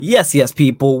Yes,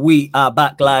 people. We are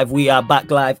back live. We are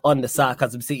back live on the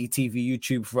Sarcasm City TV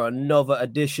YouTube for another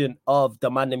edition of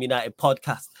the ManDem United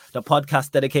podcast, the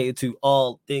podcast dedicated to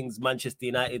all things Manchester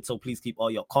United. So please keep all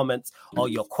your comments, all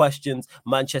your questions,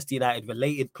 Manchester United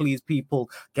related, please, people.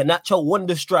 GARNACHO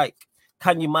wonder strike.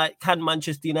 Can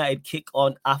Manchester United kick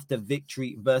on after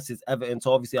victory versus Everton?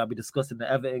 So obviously I'll be discussing the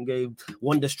Everton game,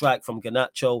 wonder strike from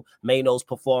GARNACHO, Mainoo's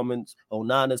performance,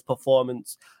 Onana's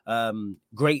performance,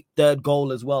 great third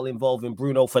goal as well involving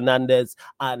Bruno Fernandes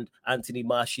and Anthony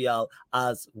Martial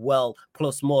as well,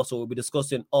 plus more. So we'll be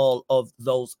discussing all of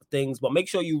those things. But make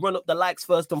sure you run up the likes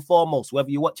first and foremost. Whether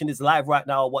you're watching this live right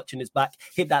now or watching this back,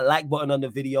 hit that like button on the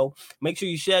video. Make sure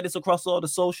you share this across all the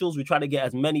socials. We try to get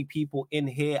as many people in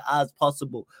here as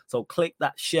possible. So click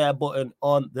that share button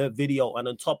on the video. And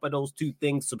on top of those two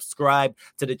things, subscribe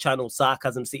to the channel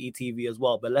Sarcasm City TV as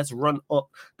well. But let's run up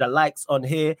the likes on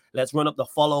here. Let's run up the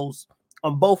follows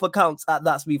on both accounts at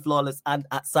That's Me Flawless and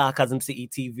at Sarcasm City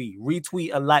TV.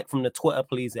 Retweet and like from the Twitter,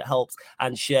 please. It helps.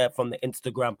 And share from the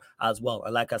Instagram as well.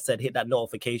 And like I said, hit that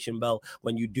notification bell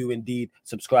when you do indeed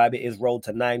subscribe. It is rolled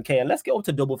to 9K. And let's get up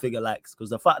to double figure likes,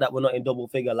 because the fact that we're not in double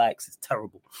figure likes is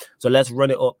terrible. So let's run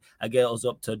it up and get us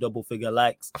up to double figure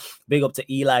likes. Big up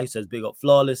to Eli, who says big up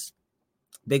Flawless.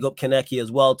 Big up Kaneki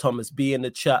as well. Thomas B in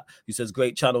the chat, who says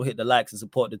great channel. Hit the likes and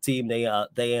support the team. They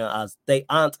aren't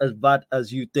as bad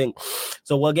as you think.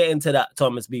 So we'll get into that,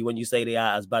 Thomas B. When you say they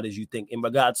are as bad as you think, in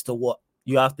regards to what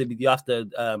you have to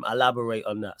elaborate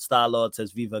on that. Starlord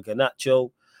says Viva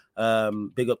GARNACHO.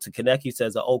 Big up to Kaneki,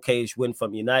 says an okayish win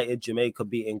from United. Jamaica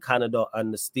beating Canada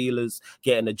and the Steelers,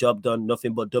 getting the job done.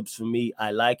 Nothing but dubs for me.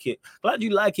 I like it. Glad you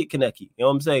like it, Kaneki. You know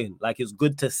what I'm saying? Like, it's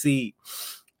good to see.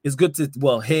 It's good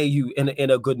to, hear you in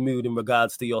a good mood in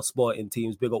regards to your sporting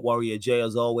teams. Big up Warrior J,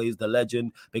 as always, the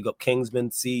legend. Big up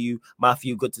Kingsman, see you.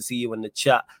 Matthew, good to see you in the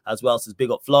chat as well. Says big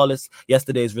up Flawless.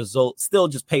 Yesterday's result still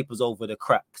just papers over the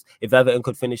cracks. If Everton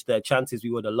could finish their chances,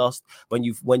 we would have lost. When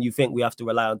you think we have to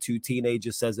rely on two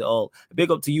teenagers, says it all.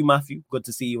 Big up to you, Matthew. Good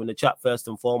to see you in the chat, first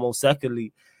and foremost.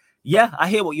 Secondly, yeah, I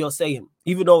hear what you're saying.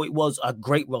 Even though it was a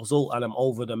great result and I'm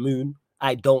over the moon,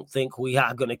 I don't think we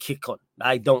are going to kick on.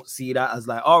 I don't see that as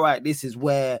like, all right, this is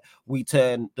where we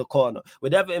turn the corner.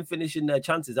 With Everton finishing their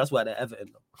chances, that's why they're Everton.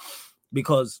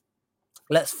 Because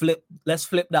let's flip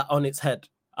that on its head.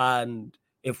 And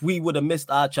if we would have missed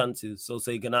our chances, so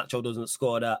say GARNACHO doesn't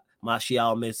score that,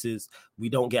 Martial misses, we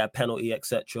don't get a penalty,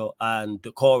 etc., and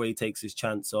Decore takes his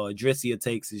chance, or Idrissia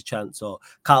takes his chance, or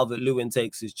Calvert-Lewin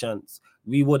takes his chance,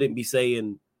 we wouldn't be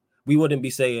saying,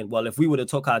 well, if we would have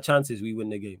took our chances, we win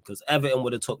the game, because Everton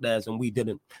would have took theirs and we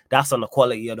didn't. That's on the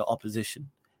quality of the opposition.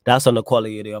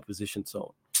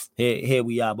 So here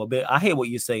we are. But I hear what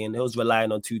you're saying. It was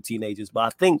relying on two teenagers, but I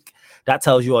think that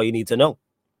tells you all you need to know.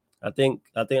 I think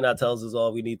that tells us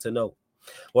all we need to know.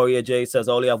 Warrior J says,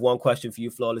 I only have one question for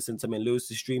you, Flawless, since I'm in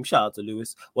Lewis's stream. Shout out to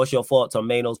Lewis. What's your thoughts on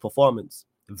Mainoo's performance?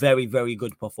 Very, very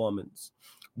good performance.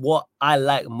 What I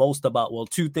like most about,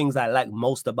 two things I like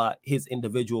most about his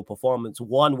individual performance.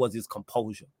 One was his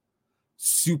composure.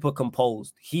 Super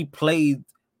composed. He played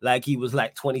like he was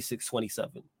like 26,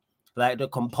 27. Like the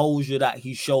composure that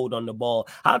he showed on the ball.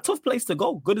 How tough place to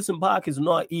go. Goodison Park is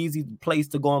not an easy place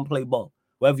to go and play ball.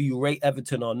 Whether you rate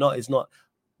Everton or not, it's not.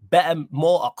 Better,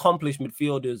 more accomplished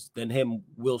midfielders than him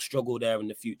will struggle there in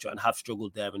the future and have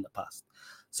struggled there in the past.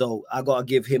 So I got to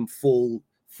give him full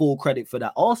credit for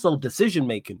that. Also,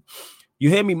 decision-making. You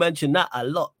hear me mention that a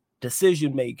lot.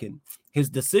 Decision-making. His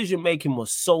decision-making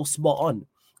was so spot on.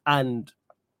 And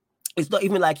it's not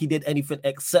even like he did anything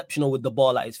exceptional with the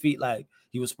ball at his feet. Like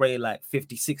he was spraying like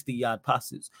 50, 60-yard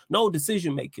passes. No,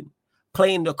 decision-making.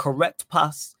 Playing the correct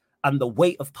pass and the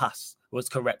weight of pass was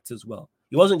correct as well.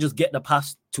 He wasn't just getting a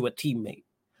pass to a teammate.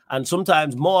 And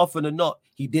sometimes, more often than not,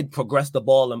 he did progress the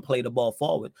ball and play the ball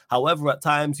forward. However, at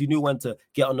times, he knew when to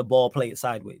get on the ball, play it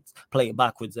sideways, play it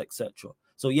backwards, etc.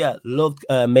 So, yeah, loved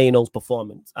Mainoo's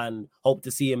performance and hope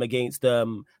to see him against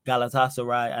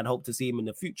Galatasaray and hope to see him in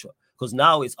the future. Because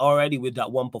now it's already with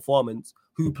that one performance,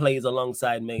 who plays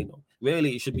alongside Mainoo?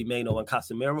 Really, it should be Mainoo and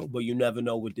Casemiro, but you never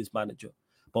know with this manager.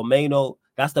 But Mainoo,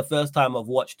 that's the first time I've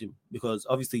watched him, because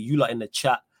obviously you lot in the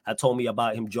chat had told me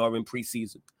about him during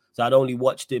preseason. So I'd only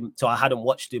watched him, so I hadn't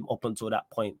watched him up until that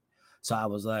point. So I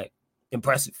was like,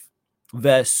 impressive.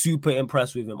 Very super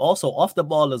impressed with him. Also off the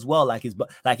ball as well, like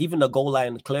even the goal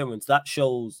line clearance, that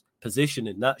shows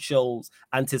positioning, that shows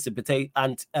anticipation.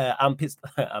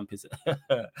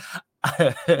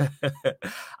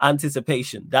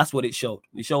 That's what it showed.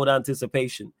 It showed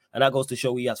anticipation, and that goes to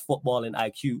show he has footballing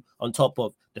IQ on top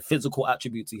of the physical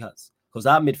attributes he has. Because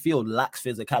our midfield lacks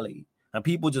physicality. And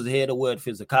people just hear the word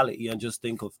physicality and just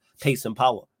think of pace and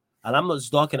power. And I'm not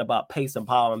just talking about pace and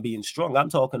power and being strong. I'm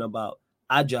talking about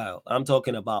agile. I'm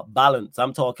talking about balance.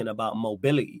 I'm talking about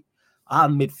mobility. Our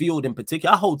midfield in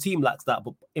particular, our whole team lacks that,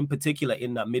 but in particular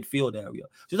in that midfield area.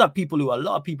 Just have a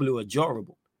lot of people who are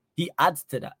durable. He adds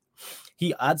to that.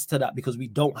 He adds to that because we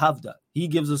don't have that. He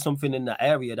gives us something in that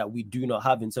area that we do not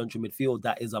have in central midfield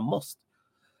that is a must.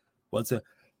 What's it?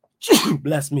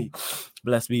 Bless me,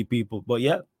 people. But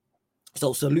yeah,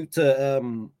 so salute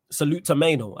to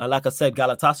Mano. And like I said,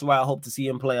 Galatasaray, I hope to see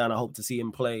him play, and I hope to see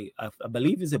him play. I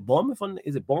believe is it Bournemouth on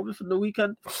the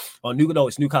weekend? Or no,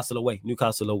 it's Newcastle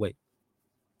away.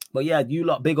 But yeah, you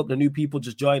lot, big up the new people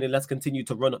just joining. Let's continue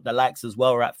to run up the likes as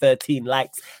well. We're at 13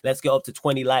 likes. Let's get up to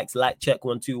 20 likes. Like check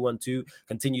 1212.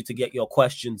 Continue to get your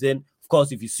questions in. Of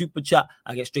course, if you super chat,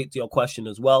 I get straight to your question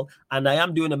as well. And I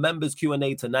am doing a members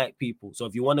Q&A tonight, people. So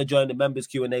if you want to join the members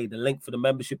Q&A, the link for the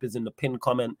membership is in the pinned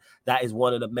comment. That is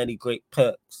one of the many great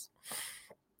perks.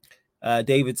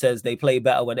 David says they play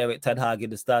better when Eric Ten Hag in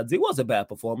the stands. It was a better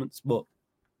performance, but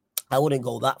I wouldn't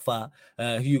go that far.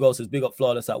 Hugo says, big up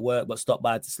Flawless at work, but stop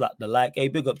by to slap the like. Hey,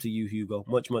 big up to you, Hugo.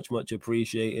 Much, much, much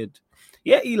appreciated.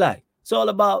 Yeah, Eli, it's all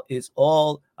about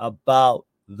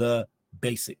the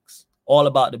basics. All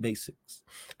about the basics.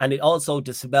 And it also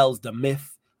dispels the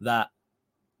myth that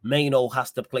Mano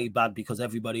has to play bad because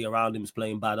everybody around him is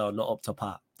playing bad or not up to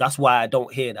par. That's why I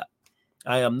don't hear that.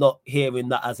 I am not hearing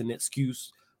that as an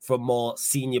excuse for more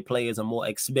senior players and more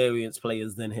experienced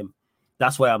players than him.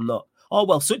 That's why I'm not. Oh,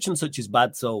 well, such and such is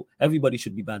bad, so everybody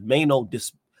should be bad. Mano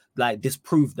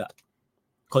disproved that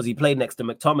because he played next to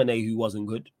McTominay, who wasn't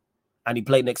good, and he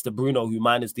played next to Bruno, who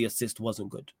minus the assist wasn't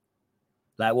good.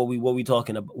 Like, what we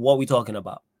talking about? What are we talking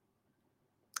about?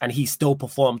 And he still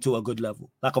performed to a good level.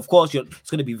 Like, of course, it's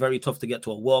going to be very tough to get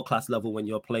to a world-class level when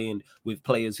you're playing with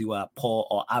players who are poor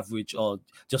or average or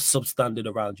just substandard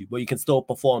around you, but you can still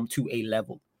perform to a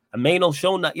level. And Mano's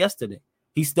shown that yesterday.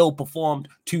 He still performed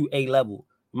to a level.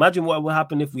 Imagine what would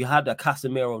happen if we had a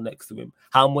Casemiro next to him.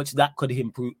 How much that could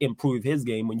improve his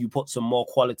game when you put some more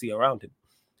quality around him.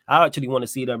 I actually want to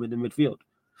see them in the midfield.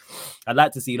 I'd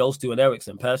like to see those two and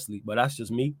Eriksen personally, but that's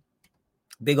just me.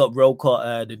 Big up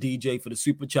Rocott, the DJ, for the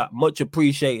super chat. Much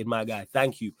appreciated, my guy.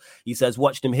 Thank you. He says,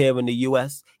 watched him here in the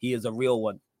US. He is a real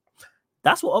one.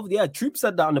 That's what, Troop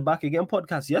said that on the Back Again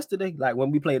podcast yesterday. Like,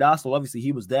 when we played Arsenal, obviously,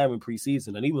 he was there in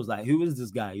preseason, and he was like, who is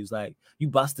this guy? He was like, you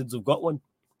bastards have got one.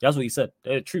 That's what he said.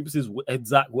 Troop's his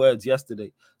exact words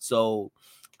yesterday. So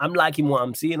I'm liking what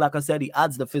I'm seeing. Like I said, he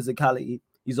adds the physicality.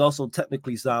 He's also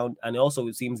technically sound. And also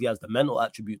it seems he has the mental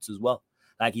attributes as well.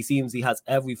 Like, he seems he has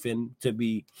everything to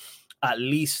be at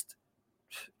least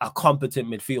a competent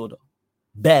midfielder.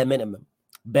 Bare minimum.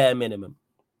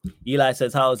 Eli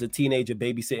says, how is a teenager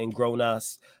babysitting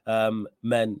grown-ass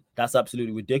men? That's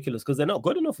absolutely ridiculous because they're not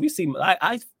good enough. We see,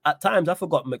 I at times, I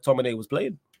forgot McTominay was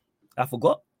playing. I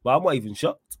forgot. But I'm not even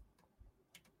shocked.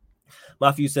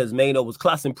 Matthew says Mano was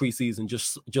class in preseason,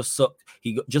 just sucked.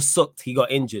 He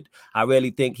got injured. I really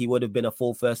think he would have been a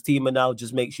full first teamer now.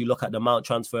 Just makes you look at the Mount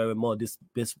transfer and more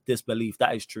disbelief.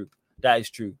 That is true.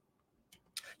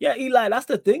 Yeah, Eli, that's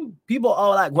the thing. People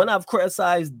are like, when I've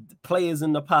criticized players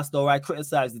in the past, or I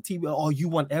criticize the team, oh, you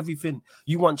want everything.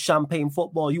 You want champagne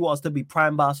football. You want us to be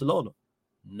prime Barcelona.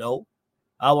 No,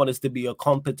 I want us to be a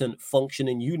competent,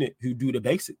 functioning unit who do the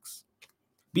basics.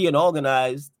 Being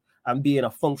organized and being a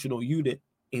functional unit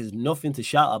is nothing to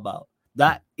shout about.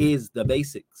 That is the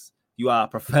basics. You are a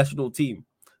professional team.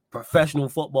 Professional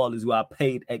footballers who are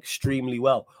paid extremely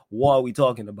well. What are we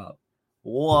talking about?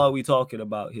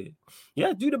 Here?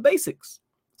 Yeah, do the basics.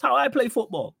 That's how I play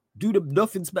football. Do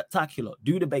nothing spectacular.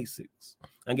 Do the basics.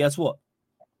 And guess what?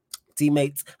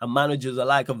 Teammates and managers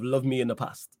alike have loved me in the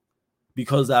past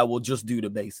because I will just do the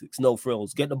basics. No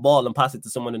frills. Get the ball and pass it to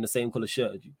someone in the same color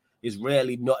shirt as you. Is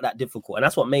really not that difficult. And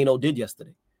that's what Mano did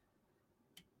yesterday.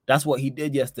 That's what he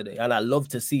did yesterday. And I love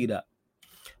to see that.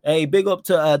 Hey, big up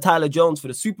to Tyler Jones for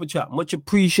the super chat. Much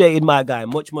appreciated, my guy.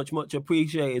 Much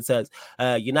appreciated. Says,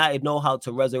 United know how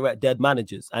to resurrect dead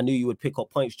managers. I knew you would pick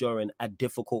up points during a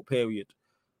difficult period.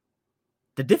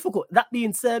 That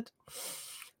being said,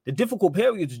 the difficult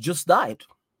period just died.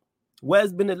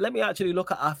 Let me actually look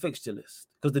at our fixture list,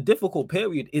 because the difficult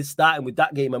period is starting with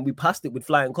that game, and we passed it with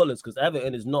flying colours because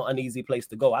Everton is not an easy place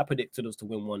to go. I predicted us to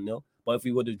win 1-0, but if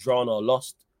we would have drawn or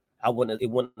lost, it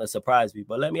wouldn't have surprised me.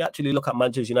 But let me actually look at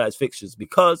Manchester United's fixtures,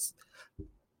 because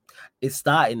it's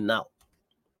starting now.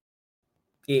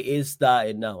 It is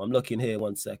starting now. I'm looking here,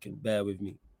 1 second. Bear with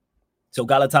me. So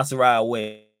Galatasaray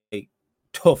away,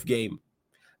 tough game.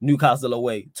 Newcastle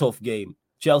away, tough game.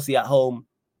 Chelsea at home.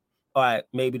 All right,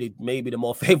 maybe the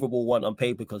more favorable one on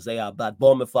paper because they are bad.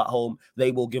 Bournemouth at home,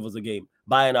 they will give us a game.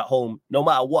 Bayern at home, no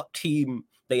matter what team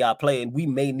they are playing, we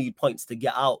may need points to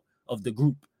get out of the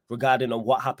group regarding on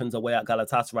what happens away at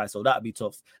Galatasaray. So that'd be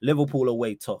tough. Liverpool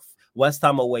away, tough. West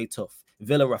Ham away, tough.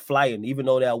 Villa are flying. Even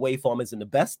though their away form isn't the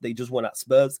best, they just won at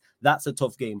Spurs. That's a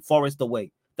tough game. Forest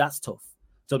away. That's tough.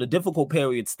 So the difficult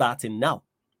period's starting now.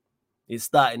 It's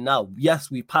starting now.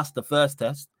 Yes, we passed the first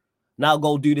test. Now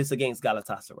go do this against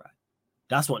Galatasaray.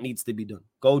 That's what needs to be done.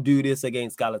 Go do this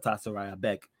against Galatasaray, I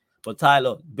beg. But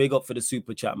Tyler, big up for the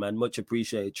super chat, man. Much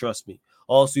appreciated. Trust me.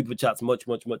 All super chats, much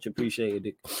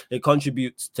appreciated. It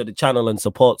contributes to the channel and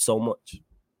supports so much.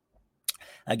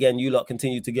 Again, you lot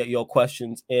continue to get your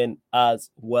questions in as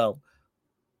well.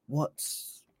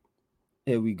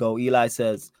 Here we go. Eli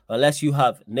says, unless you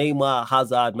have Neymar,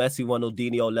 Hazard, Messi,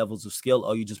 Ronaldinho levels of skill,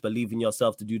 or you just believe in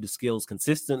yourself to do the skills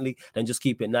consistently, then just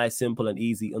keep it nice, simple, and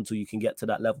easy until you can get to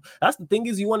that level. That's the thing,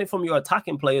 is you want it from your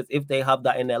attacking players if they have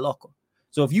that in their locker.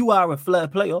 So if you are a flair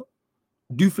player,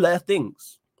 do flair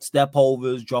things. Step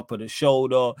overs, drop of the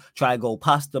shoulder, try go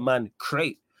past the man,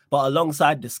 create. But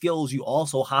alongside the skills, you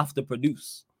also have to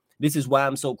produce. This is why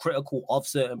I'm so critical of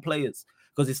certain players.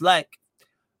 Because it's like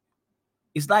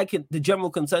the general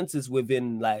consensus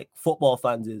within like football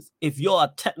fans is, if you're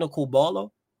a technical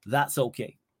baller, that's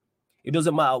okay. It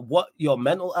doesn't matter what your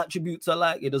mental attributes are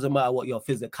like. It doesn't matter what your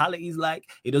physicality is like.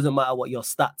 It doesn't matter what your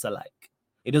stats are like.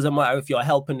 It doesn't matter if you're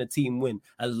helping the team win.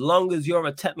 As long as you're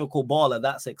a technical baller,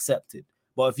 that's accepted.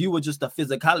 But if you were just a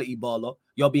physicality baller,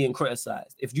 you're being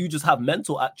criticized. If you just have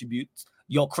mental attributes,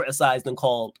 you're criticized and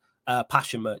called a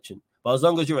passion merchant. But as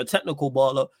long as you're a technical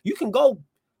baller, you can go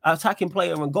attacking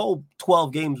player and go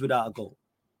 12 games without a goal.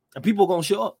 And people are going to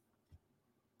show up.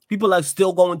 People are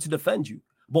still going to defend you.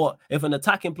 But if an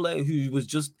attacking player who was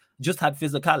just had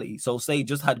physicality, so say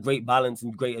just had great balance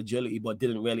and great agility, but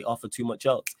didn't really offer too much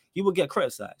else, he would get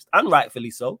criticized. And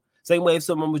rightfully so. Same way if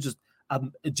someone was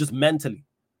just mentally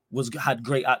had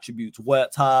great attributes,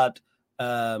 worked hard,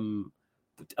 was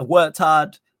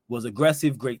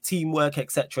aggressive, great teamwork,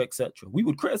 etc., etc. We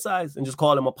would criticize and just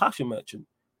call him a passion merchant.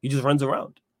 He just runs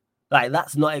around. Like,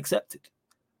 that's not accepted.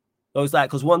 So it's like,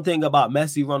 because one thing about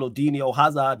Messi, Ronaldinho,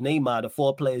 Hazard, Neymar, the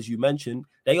four players you mentioned,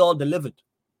 they all delivered.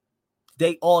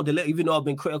 Even though I've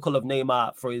been critical of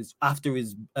Neymar after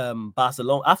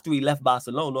he left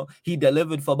Barcelona, he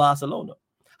delivered for Barcelona.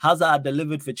 Hazard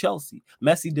delivered for Chelsea.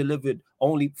 Messi delivered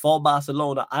only for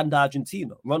Barcelona and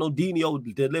Argentina.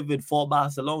 Ronaldinho delivered for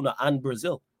Barcelona and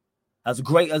Brazil. As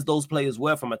great as those players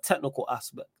were from a technical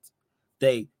aspect,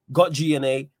 they got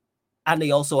GNA and they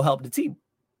also helped the team.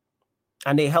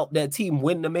 And they helped their team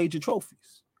win the major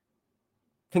trophies.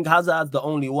 I think Hazard's the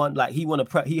only one. Like,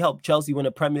 he helped Chelsea win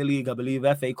a Premier League, I believe,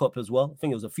 FA Cup as well. I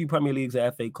think it was a few Premier Leagues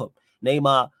and FA Cup.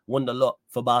 Neymar won the lot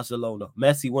for Barcelona.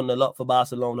 Messi won the lot for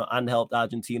Barcelona and helped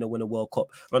Argentina win a World Cup.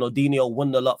 Ronaldinho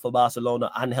won the lot for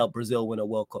Barcelona and helped Brazil win a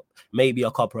World Cup. Maybe a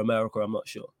Copa America, I'm not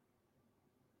sure.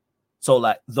 So,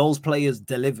 like, those players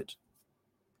delivered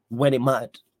when it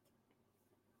mattered.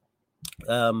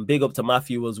 Big up to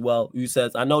Matthew as well, who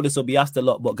says, I know this will be asked a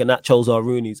lot, but Garnacho's or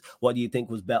Rooney's, what do you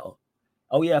think was better?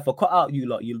 Oh, yeah, if I cut out you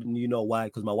lot, you know why,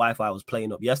 because my Wi-Fi was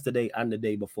playing up yesterday and the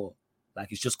day before.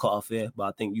 Like, it's just cut off here, but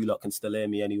I think you lot can still hear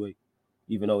me anyway,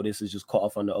 even though this is just cut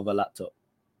off on the other laptop.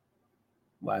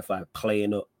 Wi-Fi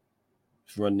playing up.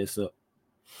 Let's run this up.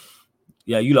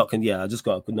 Yeah, you lot can, I just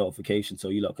got a notification, so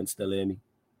you lot can still hear me.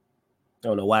 I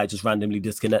don't know why I just randomly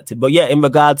disconnected. But yeah, in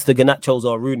regards to Garnacho's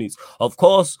or Rooney's, of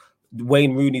course,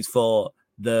 Wayne Rooney's for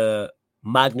the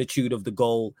magnitude of the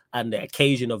goal and the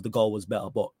occasion of the goal was better.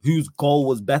 But whose goal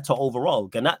was better overall?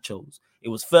 Garnacho's. It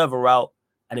was further out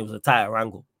and it was a tighter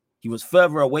angle. He was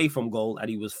further away from goal and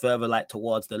he was further like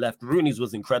towards the left. Rooney's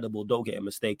was incredible, don't get it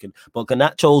mistaken. But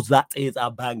Garnacho's, that is a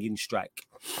banging strike.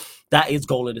 That is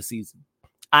goal of the season.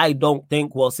 I don't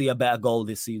think we'll see a better goal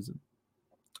this season.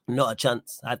 Not a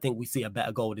chance. I think we see a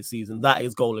better goal this season. That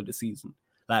is goal of the season.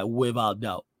 Like, without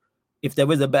doubt. If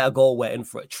there is a better goal, we're in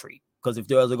for a treat. Because if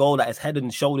there is a goal that is head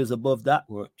and shoulders above that,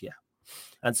 yeah.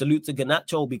 And salute to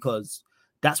Garnacho, because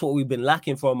that's what we've been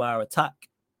lacking from our attack,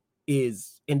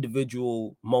 is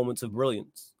individual moments of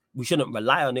brilliance. We shouldn't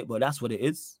rely on it, but that's what it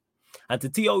is. And to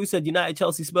T.O., who said United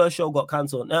Chelsea Spurs show got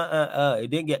cancelled.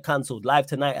 It didn't get cancelled. Live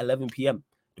tonight, 11 p.m.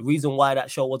 The reason why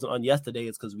that show wasn't on yesterday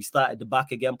is because we started the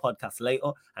Back Again podcast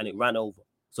later and it ran over.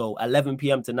 So 11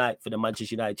 p.m. tonight for the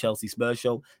Manchester United Chelsea Spurs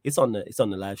show. It's on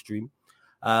the live stream.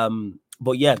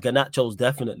 But yeah, Garnacho's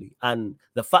definitely. And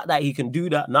the fact that he can do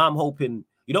that, now I'm hoping,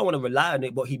 you don't want to rely on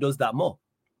it, but he does that more.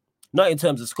 Not in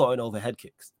terms of scoring over head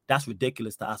kicks. That's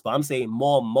ridiculous to ask. But I'm saying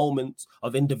more moments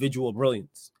of individual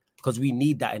brilliance because we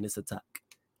need that in this attack.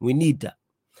 We need that.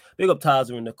 Big up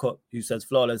Taza in the cup, who says,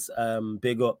 flawless,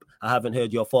 big up. I haven't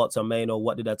heard your thoughts on Maino.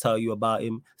 What did I tell you about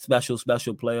him? Special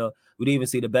player. We'd even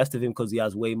see the best of him because he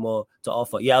has way more to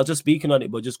offer. Yeah, I was just speaking on it,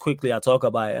 but just quickly, I'll talk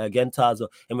about it again, Taza,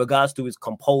 in regards to his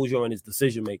composure and his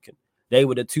decision-making. They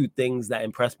were the two things that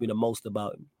impressed me the most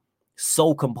about him.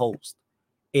 So composed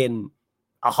in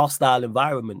a hostile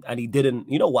environment, and he didn't,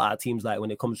 you know what our team's like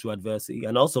when it comes to adversity,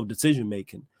 and also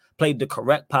decision-making. Played the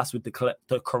correct pass with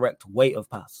the correct weight of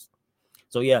pass.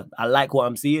 So, yeah, I like what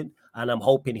I'm seeing, and I'm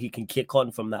hoping he can kick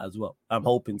on from that as well. I'm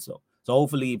hoping so. So,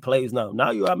 hopefully he plays now.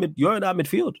 Now you're in that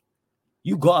midfield.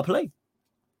 You got to play.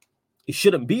 It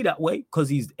shouldn't be that way because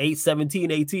he's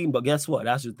 17, 18, but guess what?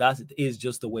 That is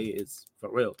just the way it is, for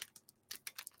real.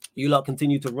 You lot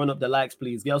continue to run up the likes,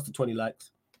 please. Get us to 20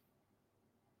 likes.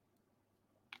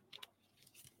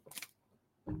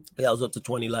 Get us up to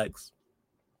 20 likes.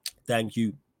 Thank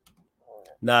you.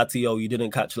 Nah, T.O., you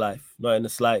didn't catch life. Not in the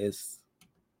slightest.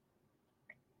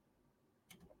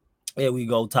 Here we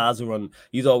go, Tazaron.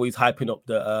 He's always hyping up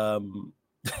the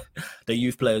the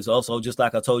youth players. Also, just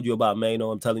like I told you about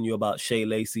Maino, I'm telling you about Shea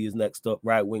Lacey is next up.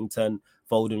 Right wing 10,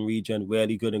 Foden regen,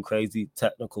 really good and crazy,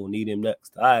 technical. Need him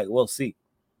next. All right, we'll see.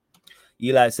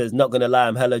 Eli says, not going to lie,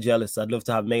 I'm hella jealous. I'd love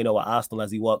to have Maino at Arsenal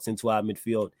as he walks into our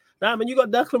midfield. Nah, man, you got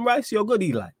Declan Rice. You're good,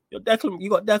 Eli. You got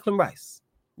Declan Rice.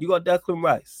 You got Declan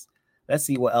Rice. Let's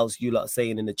see what else you lot are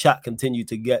saying in the chat. Continue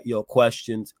to get your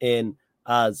questions in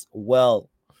as well.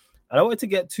 And I want to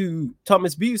get to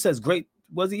Thomas B, who says, great.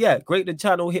 Was it? Yeah, great the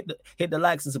channel. Hit the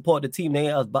likes and support the team. They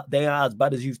are as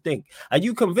bad as you think. Are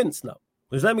you convinced now?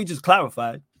 Because let me just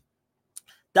clarify.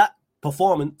 That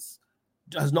performance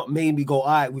has not made me go, all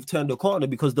right, we've turned the corner,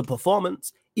 because the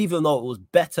performance, even though it was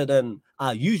better than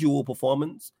our usual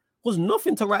performance, was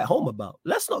nothing to write home about.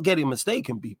 Let's not get it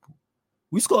mistaken, people.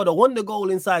 We scored a wonder goal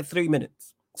inside 3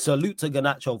 minutes. Salute to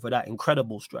Garnacho for that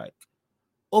incredible strike.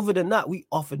 Other than that, we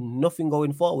offered nothing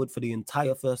going forward for the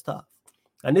entire first half.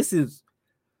 And this is,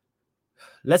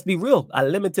 let's be real, a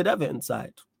limited Everton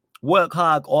side. Work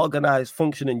hard, organized,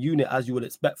 functioning unit as you would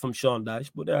expect from Sean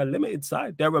Dyche, but they're a limited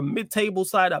side. They're a mid-table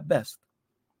side at best.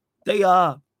 They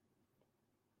are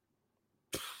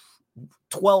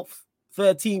 12th,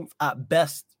 13th at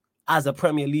best as a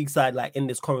Premier League side, like in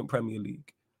this current Premier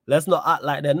League. Let's not act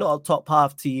like they're not a top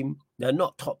half team. They're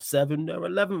not top 7. They're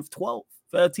 11th, 12th,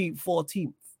 13th,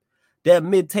 14th. They're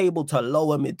mid-table to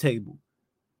lower mid-table.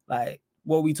 Like,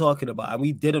 what are we talking about? And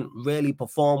we didn't really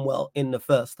perform well in the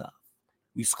first half.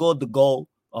 We scored the goal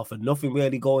off of nothing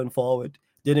really going forward.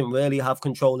 Didn't really have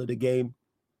control of the game.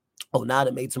 Oh, now they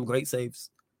made some great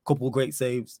saves. Couple great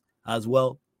saves as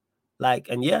well. Like,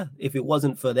 and yeah, if it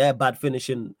wasn't for their bad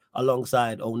finishing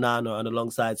alongside Onana and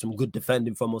alongside some good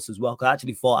defending from us as well, because I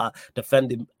actually thought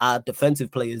our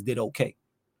defensive players did okay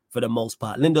for the most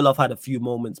part. Lindelof had a few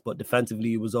moments, but defensively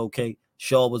he was okay.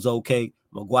 Shaw was okay.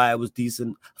 Maguire was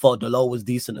decent. I thought Delors was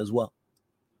decent as well.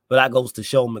 But that goes to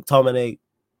show McTominay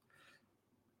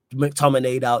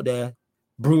out there.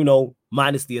 Bruno,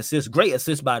 minus the assist. Great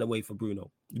assist, by the way, for Bruno.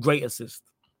 Great assist.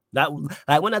 That,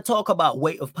 like, when I talk about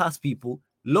weight of pass, people,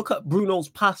 look at Bruno's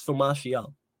pass for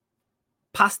Martial.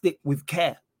 Passed it with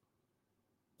care.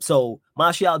 So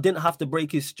Martial didn't have to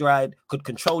break his stride, could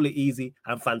control it easy,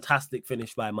 and fantastic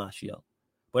finish by Martial.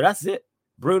 But that's it.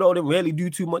 Bruno didn't really do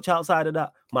too much outside of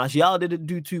that. Martial didn't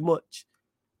do too much.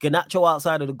 Garnacho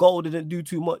outside of the goal didn't do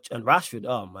too much. And Rashford,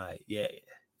 oh my, yeah.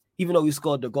 Even though he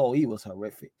scored the goal, he was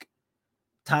horrific.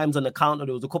 Times on the counter,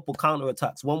 there was a couple counter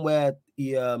attacks. One where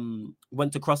he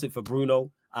went to cross it for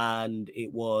Bruno, and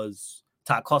it was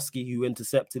Tarkowski who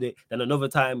intercepted it. Then another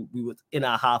time we were in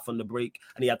our half on the break,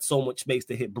 and he had so much space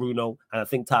to hit Bruno. And I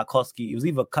think Tarkowski, it was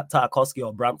either Tarkowski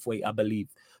or Braithwaite, I believe,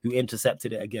 who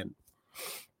intercepted it again.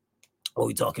 What are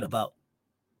we talking about?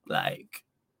 Like,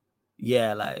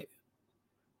 yeah, like,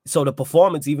 so the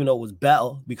performance, even though it was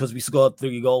better because we scored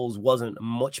 3 goals, wasn't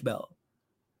much better.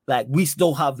 Like, we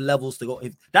still have levels to go.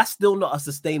 If that's still not a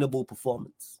sustainable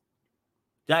performance.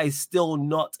 That is still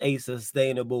not a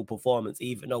sustainable performance,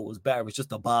 even though it was better. It's just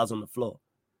the bars on the floor.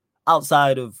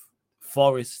 Outside of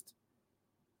Forest,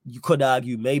 you could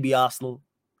argue maybe Arsenal.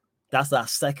 That's our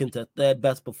second to third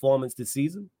best performance this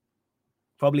season.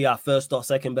 Probably our first or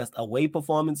second best away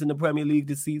performance in the Premier League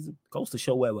this season. Goes to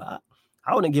show where we're at.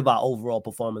 I wouldn't give our overall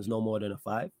performance no more than a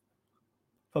 5.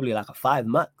 Probably like a 5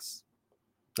 max.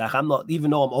 Like, I'm not,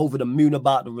 even though I'm over the moon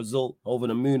about the result, over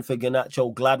the moon for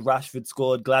Garnacho, glad Rashford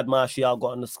scored, glad Martial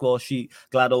got on the score sheet,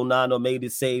 glad Onana made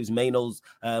his saves, Maino's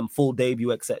full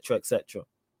debut, etc., etc.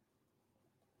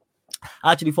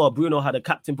 I actually thought Bruno had a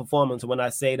captain performance, and when I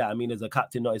say that, I mean as a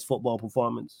captain, not his football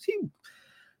performance.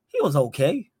 He was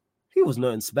okay. He was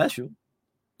nothing special.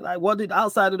 Like, what did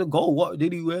outside of the goal? What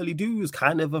did he really do? He was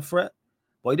kind of a threat,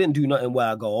 but he didn't do nothing where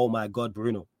I go, oh my God,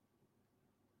 Bruno.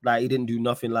 Like, he didn't do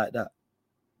nothing like that.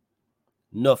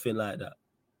 Nothing like that.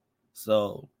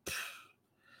 So,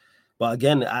 but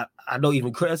again, I don't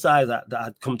even criticize that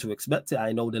I'd come to expect it.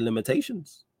 I know the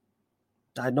limitations.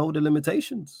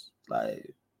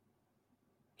 Like,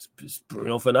 it's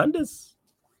Bruno Fernandes.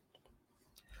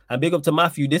 And big up to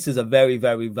Matthew. This is a very,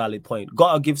 very valid point.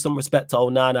 Got to give some respect to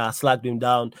Onana. I slagged him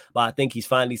down, but I think he's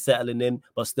finally settling in,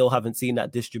 but still haven't seen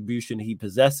that distribution he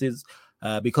possesses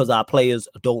because our players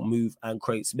don't move and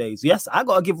create space. Yes, I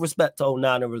got to give respect to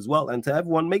Onana as well. And to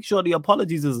everyone, make sure the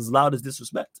apologies is as loud as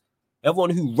disrespect. Everyone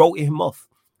who wrote him off,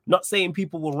 not saying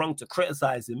people were wrong to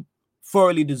criticize him,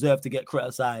 thoroughly deserved to get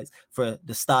criticized for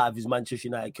the start of his Manchester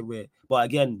United career. But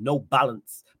again, no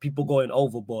balance. People going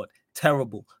overboard.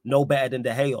 Terrible. No better than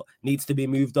De Gea. Needs to be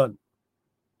moved on.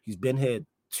 He's been here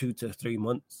 2 to 3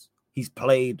 months. He's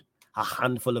played a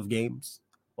handful of games.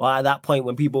 Well, at that point,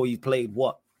 when he's played,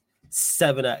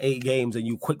 7 or 8 games, and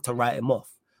you quick to write him off.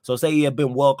 So say he had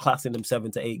been world-class in them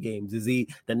 7 to 8 games. Is he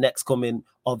the next coming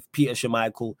of Peter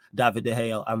Schmeichel, David De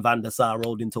Gea, and Van der Sar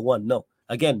rolled into one? No.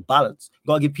 Again, balance. You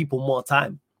got to give people more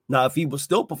time. Now, if he was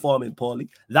still performing poorly,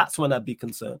 that's when I'd be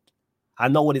concerned. I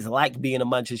know what it's like being a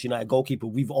Manchester United goalkeeper.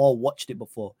 We've all watched it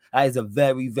before. That is a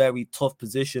very, very tough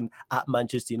position at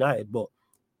Manchester United. But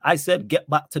I said, get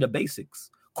back to the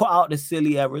basics. Cut out the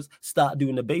silly errors. Start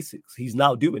doing the basics. He's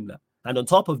now doing that. And on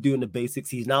top of doing the basics,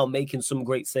 he's now making some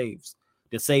great saves.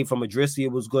 The save from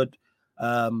Adrisia was good.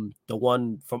 The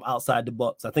one from outside the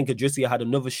box. I think Adrisia had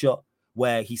another shot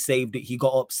where he saved it. He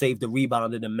got up, saved the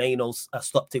rebound, and then Maino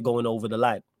stopped it going over the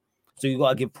line. So you got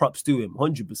to give props to him,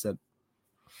 100%.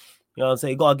 You know what I'm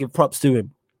saying? You got to give props to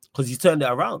him because he turned it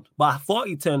around. But I thought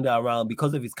he turned it around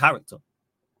because of his character.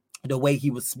 The way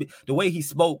he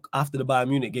spoke after the Bayern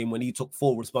Munich game when he took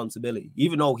full responsibility.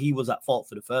 Even though he was at fault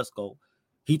for the first goal,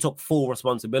 he took full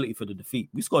responsibility for the defeat.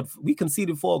 We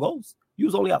conceded 4 goals. He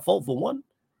was only at fault for 1.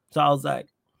 So I was like,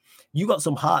 you got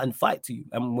some heart and fight to you.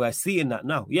 And we're seeing that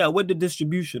now. Yeah, with the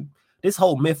distribution, this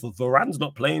whole myth of Varane's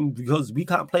not playing because we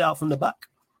can't play out from the back.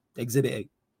 Exhibit A.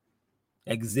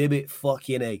 Exhibit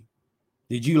fucking A.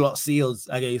 Did you lot see us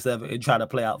against Everton and try to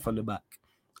play out from the back?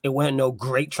 It weren't no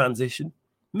great transition.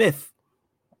 Myth.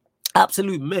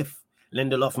 Absolute myth.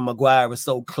 Lindelof and Maguire were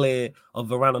so clear of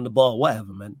Varane on the ball.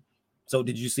 Whatever, man. So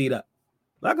did you see that?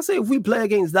 Like I say, if we play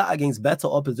against better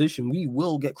opposition, we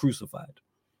will get crucified.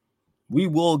 We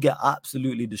will get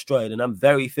absolutely destroyed. And I'm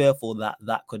very fearful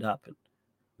that could happen.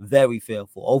 Very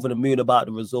fearful. Over the moon about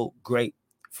the result. Great.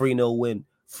 3-0 win.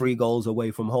 3 goals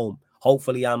away from home.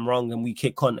 Hopefully I'm wrong and we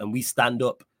kick on and we stand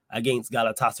up against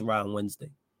Galatasaray on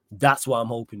Wednesday. That's what I'm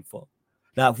hoping for.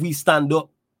 Now, if we stand up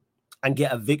and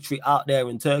get a victory out there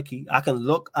in Turkey, I can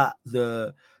look at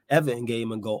the Everton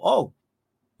game and go, oh,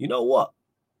 you know what?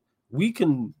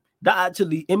 That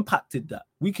actually impacted that.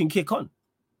 We can kick on.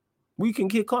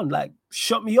 Like,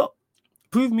 shut me up.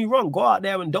 Prove me wrong. Go out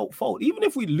there and don't fold. Even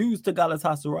if we lose to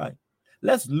Galatasaray,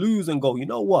 let's lose and go, you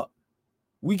know what?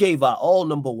 We gave our all,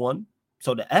 number one.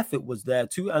 So the effort was there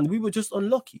too, and we were just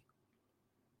unlucky.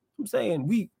 I'm saying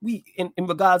we in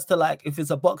regards to, like, if it's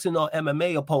a boxing or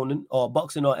MMA opponent or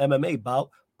boxing or MMA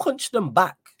bout, punch them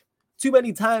back. Too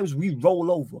many times we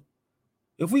roll over.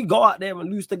 If we go out there and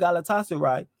lose to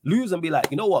Galatasaray, lose and be like,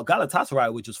 you know what,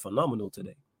 Galatasaray was just phenomenal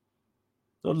today.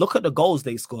 So look at the goals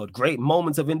they scored. Great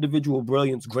moments of individual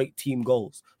brilliance, great team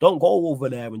goals. Don't go over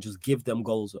there and just give them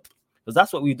goals up. Because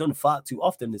that's what we've done far too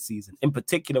often this season, in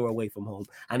particular away from home,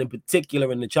 and in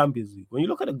particular in the Champions League. When you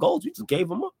look at the goals, we just gave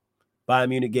them up. Bayern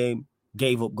Munich game,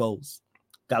 gave up goals.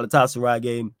 Galatasaray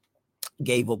game,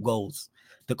 gave up goals.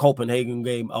 The Copenhagen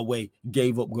game away,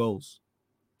 gave up goals.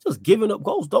 Just giving up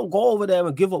goals. Don't go over there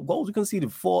and give up goals. We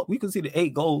conceded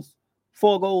 8 goals,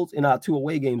 4 goals in our 2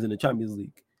 away games in the Champions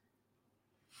League.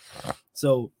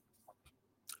 So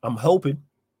I'm hoping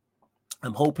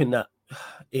that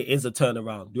it is a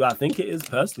turnaround. Do I think it is?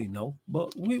 Personally, no.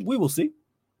 But we will see.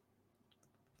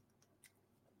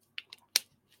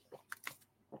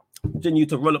 Continue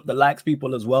to roll up the likes,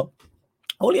 people, as well.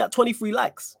 Only at 23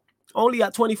 likes. And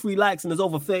there's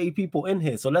over 30 people in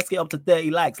here. So let's get up to 30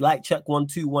 likes. Like check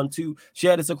 1212.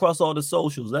 Share this across all the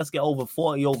socials. Let's get over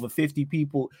 40, over 50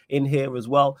 people in here as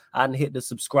well. And hit the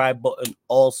subscribe button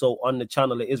also on the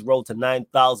channel. It is road to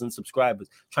 9,000 subscribers.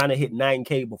 Trying to hit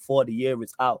 9K before the year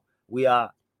is out. We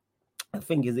are I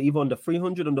think is either under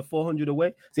 300, under 400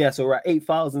 away. So yeah, so we're at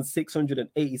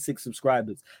 8,686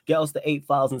 subscribers. Get us to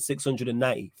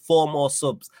 8,690. 4 more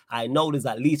subs. I know there's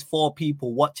at least 4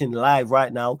 people watching live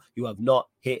right now. You have not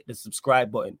hit the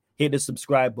subscribe button. Hit the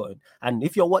subscribe button. And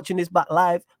if you're watching this back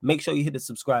live, make sure you hit the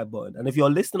subscribe button. And if you're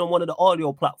listening on one of the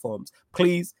audio platforms,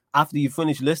 please, after you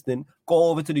finish listening, go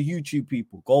over to the YouTube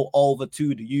people. Go over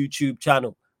to the YouTube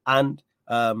channel and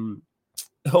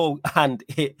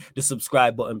hit the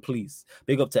subscribe button, please.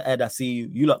 Big up to Ed. I see you.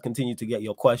 You lot continue to get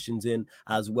your questions in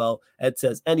as well. Ed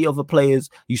says, any other players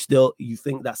you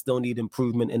think that still need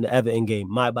improvement in the Everton game?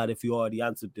 My bad if you already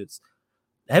answered this.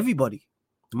 Everybody,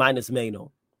 minus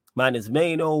Mano, minus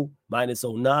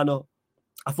Onana.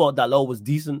 I thought Dalot was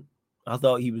decent. I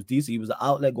thought he was decent. He was an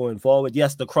outlet going forward.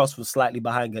 Yes, the cross was slightly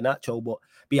behind Garnacho, but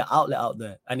be an outlet out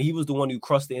there. And he was the one who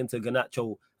crossed it into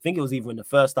Garnacho. I think it was either in the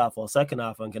first half or second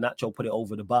half, and Garnacho put it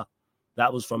over the bar.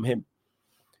 That was from him.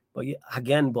 But yeah,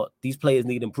 again, these players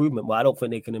need improvement. But I don't think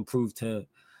they can improve to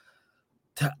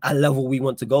a level we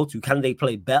want to go to. Can they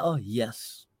play better?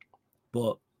 Yes.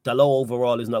 But Dalot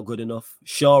overall is not good enough.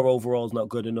 Shaw overall is not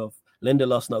good enough.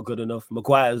 Lindelof's not good enough.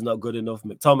 Maguire's not good enough.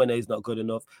 McTominay's not good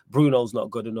enough. Bruno's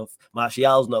not good enough.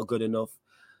 Martial's not good enough.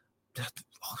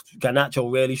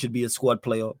 Garnacho really should be a squad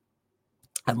player.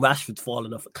 And Rashford's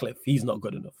falling off a cliff. He's not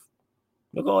good enough.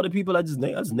 Look at all the people I just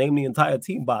named. I just named the entire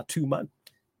team by 2 men.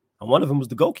 And one of them was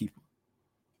the goalkeeper.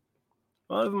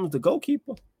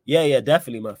 Yeah,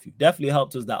 definitely, Matthew. Definitely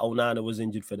helped us that Onana was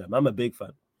injured for them. I'm a big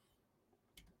fan.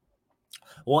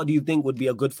 What do you think would be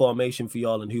a good formation for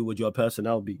y'all, and who would your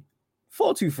personnel be?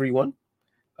 4-2-3-1.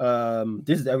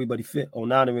 This is everybody fit.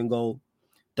 Onana in goal.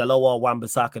 Dalot or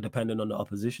Wan-Bissaka, depending on the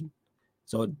opposition.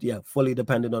 So, yeah, fully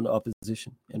dependent on the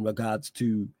opposition in regards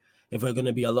to if we're going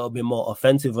to be a little bit more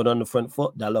offensive and on the front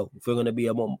foot, Dalot. If we're going to be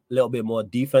a little bit more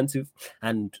defensive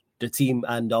and the team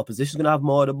and the opposition is going to have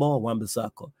more of the ball,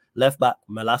 Wan-Bissaka. Left back,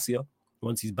 Malacia.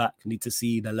 Once he's back, need to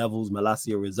see the levels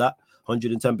Malacia is at,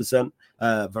 110%.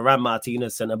 Varane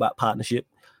Martinez, centre-back partnership.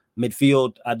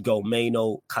 Midfield, I'd go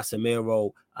Mano,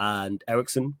 Casemiro, and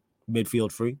Eriksen.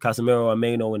 Midfield 3. Casemiro and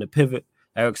Mano in the pivot.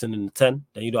 Eriksen in the 10,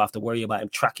 then you don't have to worry about him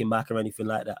tracking back or anything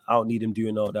like that. I don't need him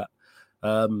doing all that.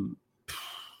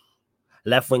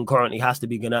 Left wing currently has to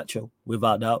be Garnacho,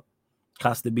 without doubt.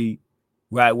 Has to be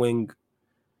right wing.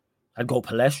 I'd go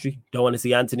Palestri. Don't want to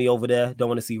see Anthony over there. Don't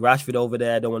want to see Rashford over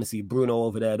there. Don't want to see Bruno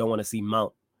over there. Don't want to see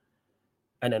Mount.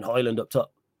 And then Højlund up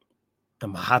top.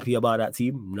 Am I happy about that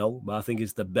team? No, but I think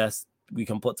it's the best we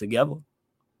can put together.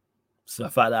 So the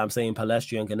fact that I'm saying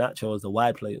Palestri and Garnacho as the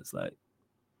wide players,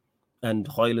 and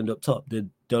Højlund up top. Did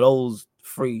those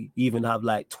 3 even have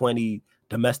 20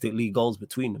 domestic league goals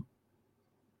between them?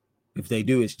 If they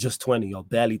do, it's just 20 or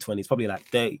barely 20. It's probably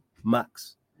 30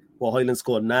 max. Well, Højlund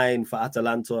scored 9 for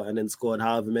Atalanta and then scored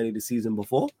however many the season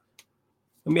before.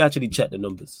 Let me actually check the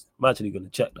numbers. I'm actually going to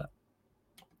check that.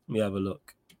 Let me have a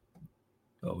look.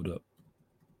 Hold up.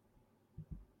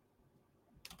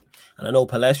 And I know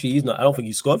Palestri, I don't think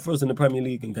he scored for us in the Premier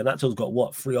League. And Garnacho's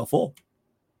got 3 or 4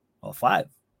 or 5.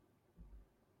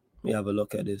 Let me have a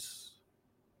look at this.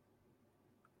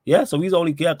 Yeah, so he's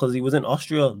only because he was in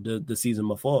Austria the season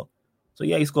before. So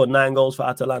yeah, he scored 9 goals for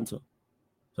Atalanta.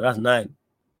 So that's 9.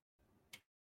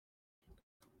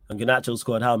 And Garnacho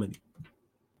scored how many?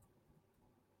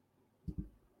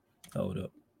 Hold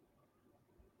up.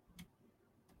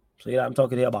 So yeah, I'm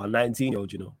talking here about a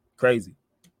 19-year-old, Crazy.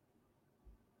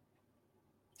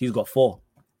 He's got 4.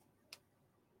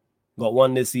 Got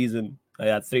 1 this season. I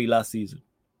had 3 last season.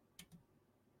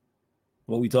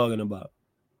 What are we talking about?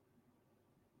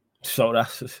 So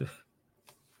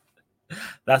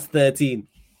that's 13.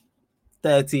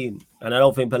 13. And I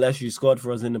don't think Palestri scored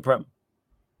for us in the Prem.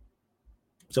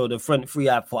 So the front 3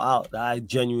 I put out that I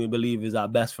genuinely believe is our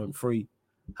best front 3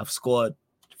 have scored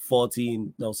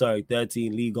 13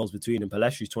 league goals between them.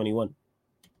 Palestri's 21.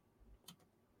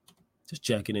 Just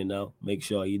checking it now. Make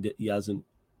sure he hasn't.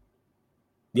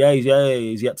 Yeah,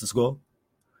 he's yet to score.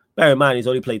 Bear in mind, he's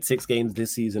only played 6 games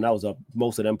this season. That was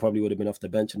most of them probably would have been off the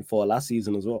bench and 4 last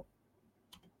season as well.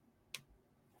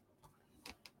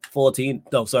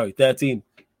 13.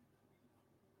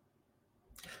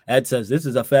 Ed says, this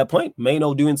is a fair point.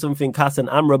 Mano doing something Cass and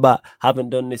Amrabat haven't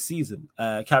done this season.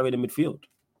 Carry the midfield.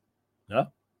 Yeah,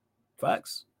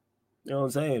 facts. You know what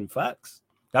I'm saying? Facts.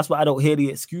 That's why I don't hear the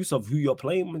excuse of who you're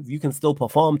playing with. You can still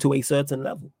perform to a certain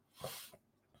level.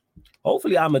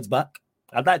 Hopefully Ahmed's back.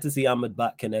 I'd like to see Ahmed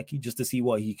back, Kaneki, just to see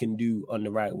what he can do on the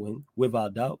right wing,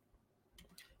 without doubt.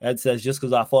 Ed says, just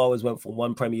because our forwards went from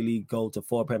 1 Premier League goal to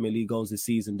 4 Premier League goals this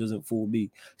season doesn't fool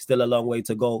me. Still a long way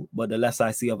to go, but the less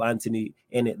I see of Anthony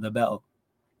in it, the better.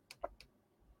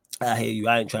 I hear you.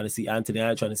 I ain't trying to see Anthony. I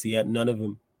ain't trying to see none of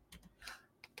them.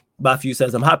 Matthew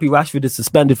says, I'm happy Rashford is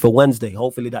suspended for Wednesday.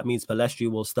 Hopefully that means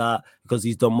Palestri will start because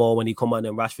he's done more when he come on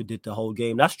than Rashford did the whole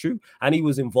game. That's true. And he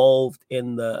was involved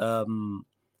in the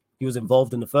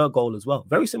third goal as well.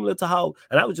 Very similar to how,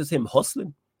 and that was just him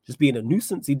hustling, just being a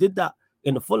nuisance. He did that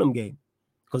in the Fulham game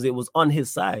because it was on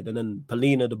his side. And then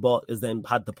Polina, the ball, is then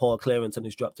had the poor clearance and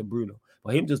it's dropped to Bruno.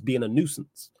 But him just being a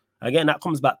nuisance. Again, that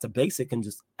comes back to basic and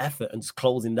just effort and just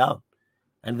closing down.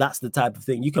 And that's the type of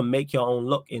thing. You can make your own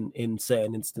luck in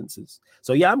certain instances.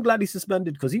 So, yeah, I'm glad he's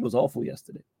suspended because he was awful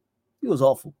yesterday. He was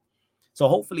awful. So,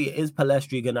 hopefully it is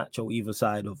Palestri, Garnacho, either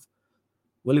side of,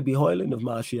 will it be Højlund of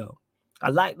Martial? I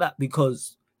like that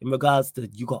because in regards to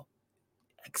you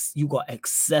got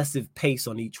excessive pace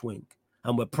on each wing.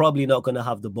 And we're probably not going to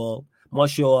have the ball. I'm not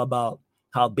sure about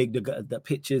how big the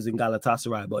pitch is in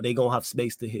Galatasaray, but they're going to have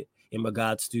space to hit in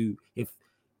regards to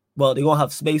they're going to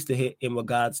have space to hit in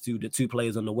regards to the two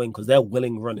players on the wing because they're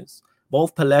willing runners.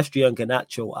 Both Palestri and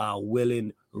Garnacho are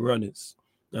willing runners.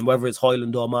 And whether it's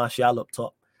Højlund or Martial up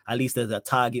top, at least there's a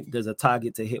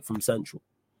target to hit from central.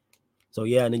 So,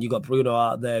 yeah, and then you got Bruno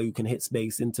out there who can hit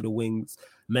space into the wings.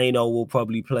 Maino will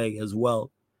probably play as well.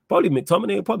 Probably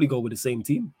McTominay will probably go with the same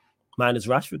team, minus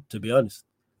Rashford, to be honest.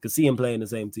 Could see him playing the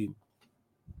same team.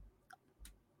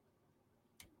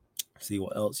 See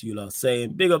what else you are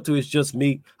saying. Big up to It's Just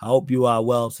Me. I hope you are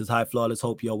well. Says hi, Flawless.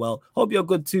 Hope you're well. Hope you're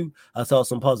good too. I saw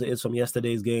some positives from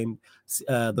yesterday's game.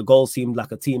 The goal seemed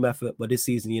like a team effort, but this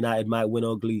season United might win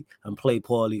ugly and play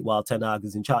poorly while Ten Hag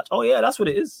is in charge. Oh, yeah, that's what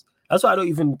it is. That's why I don't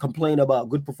even complain about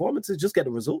good performances. Just get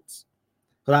the results.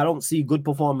 Because I don't see good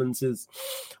performances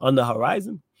on the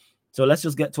horizon. So let's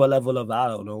just get to a level of, I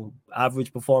don't know,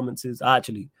 average performances.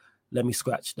 Actually, let me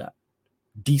scratch that.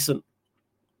 Decent,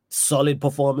 solid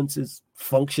performances,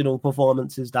 functional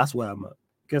performances. That's where I'm at.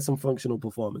 Get some functional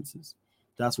performances.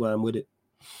 That's where I'm with it.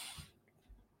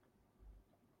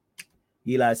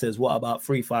 Eli says, what about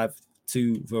 3-5-2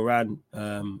 Varane,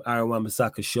 Aaron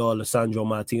Wan-Bissaka, Shaw, Lisandro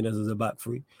Martinez as a back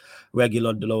three,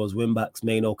 Regular Delo as wing-backs,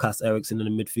 Maino, Cass Ericsson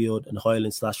in the midfield, and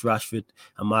Højlund/Rashford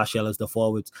and Martial as the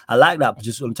forwards. I like that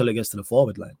just until it gets to the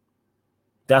forward line.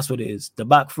 That's what it is. The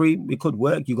back three, it could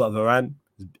work. You got Varane,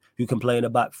 who can play in the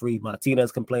back three.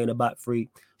 Martinez can play in the back three.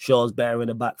 Shaw's better in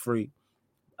the back three.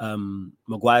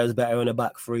 Maguire's better in the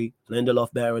back three.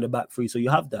 Lindelof better in the back three. So you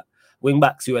have that.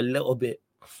 Wing-backs, you're a little bit,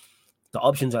 the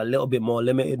options are a little bit more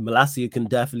limited. Malacia can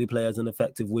definitely play as an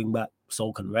effective wing-back.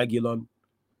 So can Reguilon.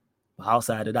 But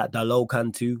outside of that, Dalot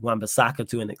can too. Wan-Bissaka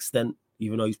to an extent,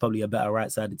 even though he's probably a better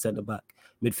right-sided centre-back.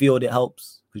 Midfield, it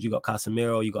helps because you got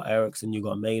Casemiro, you got Ericsson, you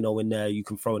got Maino in there. You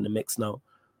can throw in the mix now.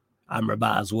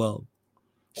 Amrabat as well.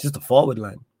 It's just a forward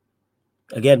line.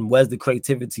 Again, where's the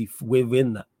creativity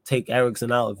within that? Take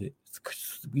Ericsson out of it.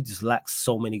 We just lack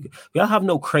so many. We have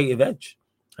no creative edge.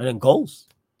 And then goals.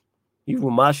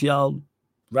 Even Martial,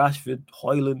 Rashford,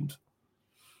 Højlund.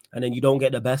 And then you don't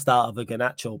get the best out of a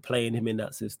Garnacho playing him in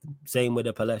that system. Same with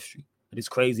the Palestri. It's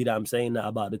crazy that I'm saying that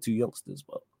about the two youngsters,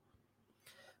 but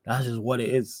that's just what it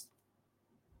is.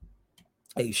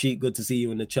 Hey, Sheik, good to see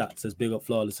you in the chat. Says big up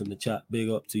Flawless in the chat. Big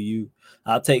up to you.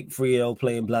 I'll take 3-0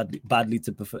 playing badly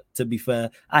to be fair.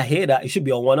 I hear that. It should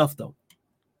be a one-off, though.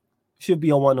 Should be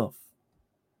a one-off.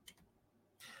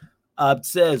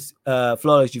 Says,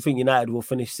 Flawless, do you think United will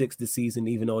finish 6th this season,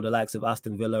 even though the likes of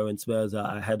Aston Villa and Spurs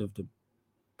are ahead of them?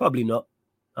 Probably not.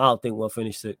 I don't think we'll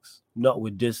finish 6th. Not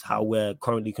with this, how we're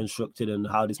currently constructed and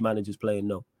how this manager's playing,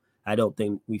 no. I don't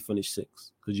think we finish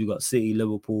 6th. Because you got City,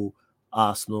 Liverpool,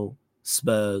 Arsenal,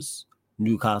 Spurs,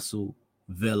 Newcastle,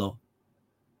 Villa.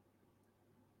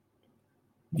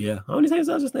 Yeah, how many times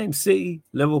did I just name? City,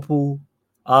 Liverpool,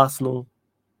 Arsenal,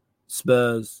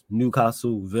 Spurs,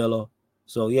 Newcastle, Villa.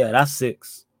 So, yeah, that's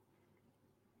 6.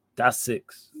 That's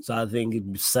 6. So, I think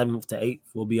 7th to 8th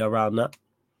will be around that.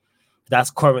 That's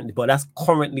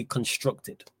currently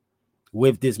constructed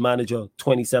with this manager,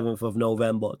 27th of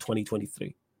November,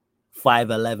 2023,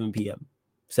 5:11 p.m.,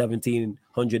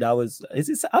 1,700 hours. Is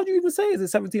it? How do you even say? Is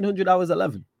it 1,700 hours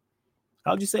 11?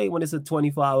 How do you say it when it's a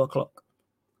 24-hour clock?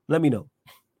 Let me know.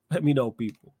 Let me know,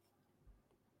 people.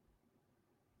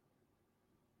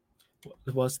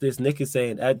 What's this? Nick is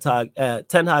saying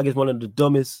Ten Hag is one of the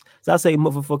dumbest. So I say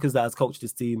motherfuckers that has coached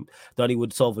this team. Thought he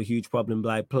would solve a huge problem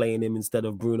by playing him instead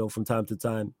of Bruno from time to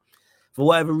time. For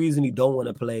whatever reason, he doesn't want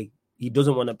to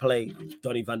play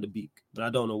Donny van de Beek. But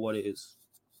I don't know what it is.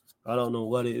 I don't know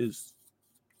what it is.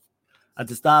 At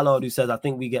the Starlord who says, I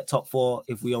think we get top 4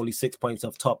 if we only 6 points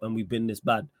off top and we've been this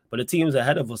bad. But the teams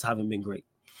ahead of us haven't been great.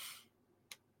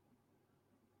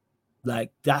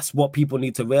 Like, that's what people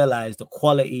need to realize, the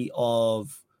quality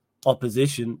of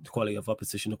opposition, the quality of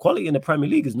opposition. The quality in the Premier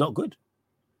League is not good.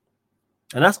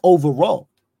 And that's overall.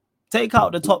 Take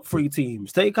out the top 3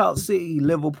 teams. Take out City,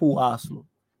 Liverpool, Arsenal.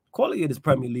 Quality of this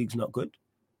Premier League's not good.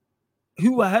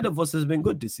 Who ahead of us has been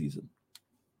good this season?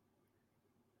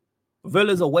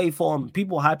 Villa's away form.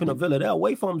 People hyping up Villa. Their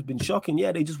away form's been shocking.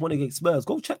 Yeah, they just want to get Spurs.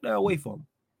 Go check their away form.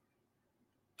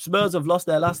 Spurs have lost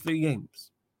their last 3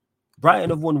 games. Brighton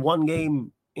have won 1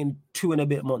 game in 2 and a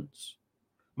bit months.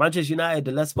 Manchester United,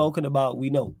 the less spoken about, we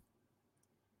know.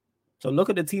 So look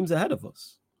at the teams ahead of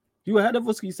us. You ahead of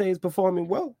us, you say is performing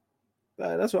well.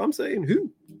 That's what I'm saying.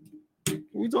 Who? What are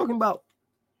we talking about?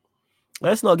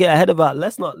 Let's not get ahead of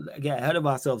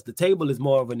ourselves. The table is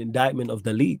more of an indictment of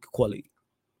the league quality.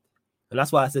 And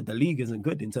that's why I said the league isn't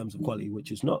good in terms of quality,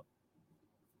 which is not.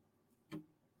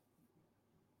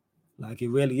 Like, it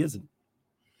really isn't.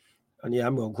 And yeah,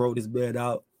 I'm going to grow this beard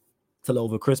out till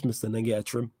over Christmas and then get a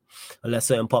trim. Unless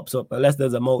something pops up. Unless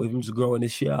there's a motive, I'm just growing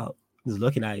this shit out. Just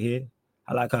looking at it here.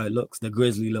 I like how it looks. The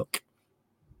grizzly look.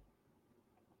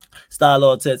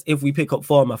 Star-Lord says, if we pick up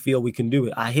form, I feel we can do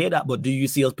it. I hear that, but do you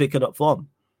see us picking up form?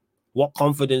 What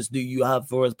confidence do you have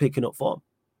for us picking up form?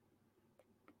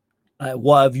 Like,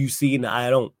 what have you seen that I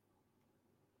don't?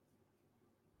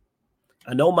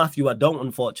 I know, Matthew, I don't,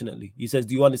 unfortunately. He says,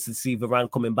 do you honestly see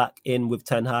Varane coming back in with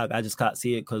Ten Hag? I just can't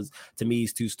see it because, to me,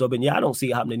 he's too stubborn. Yeah, I don't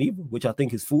see it happening either, which I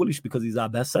think is foolish because he's our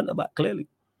best centre-back, clearly.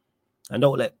 And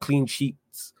don't let clean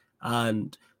sheets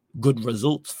and good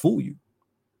results fool you.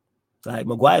 Like,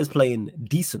 Maguire's playing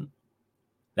decent.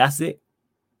 That's it.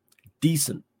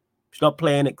 Decent. He's not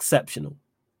playing exceptional.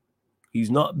 He's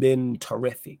not been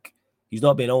terrific. He's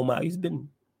not been, oh my, he's been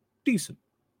decent,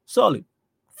 solid,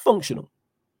 functional.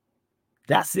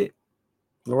 That's it.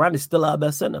 Varane is still our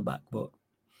best centre-back, but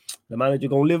the manager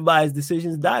going to live by his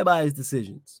decisions, die by his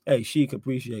decisions. Hey, Sheik,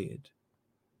 appreciated.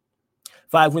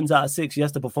 5 wins out of 6.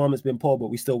 Yes, the performance been poor, but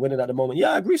we still winning at the moment.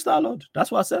 Yeah, I agree, Star-Lord.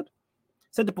 That's what I said.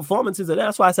 Said the performances are there.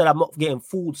 That's why I said I'm not getting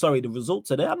fooled. Sorry, the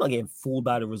results are there. I'm not getting fooled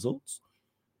by the results.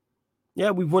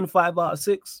 Yeah, we've won 5 out of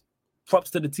 6. Props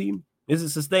to the team. Is it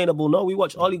sustainable? No, we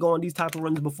watched Ollie go on these type of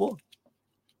runs before.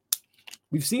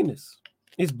 We've seen this.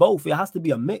 It's both. It has to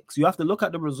be a mix. You have to look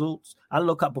at the results and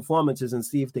look at performances and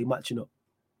see if they're matching up.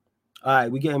 All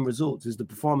right, we're getting results. Is the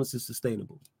performances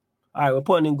sustainable? All right, we're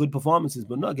putting in good performances,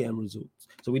 but not getting results.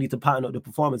 So we need to pattern up the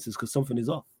performances because something is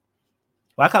off.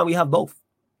 Why can't we have both?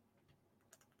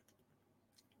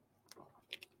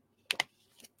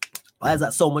 Why is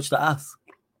that so much to ask?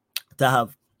 To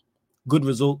have good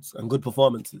results and good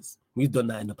performances. We've done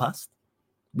that in the past.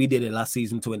 We did it last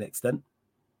season to an extent.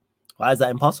 Why is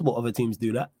that impossible? Other teams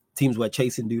do that. Teams we're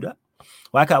chasing do that.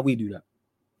 Why can't we do that?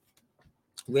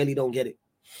 Really don't get it.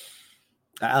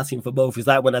 I ask him for both. It's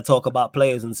like when I talk about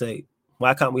players and say,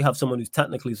 why can't we have someone who's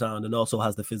technically sound and also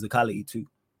has the physicality too?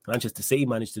 Manchester City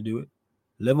managed to do it.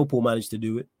 Liverpool managed to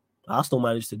do it. Arsenal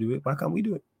managed to do it. Why can't we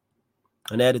do it?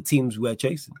 And they're the teams we're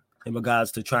chasing in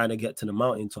regards to trying to get to the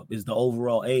mountaintop. Is the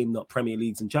overall aim not Premier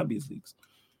Leagues and Champions Leagues?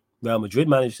 Real Madrid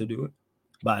managed to do it.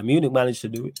 Bayern Munich managed to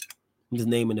do it. I'm just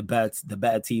naming the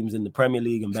better teams in the Premier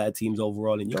League and better teams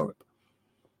overall in Europe.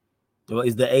 So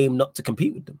is the aim not to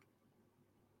compete with them?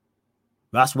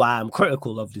 That's why I'm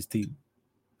critical of this team.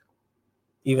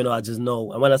 Even though I just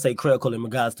know, and when I say critical in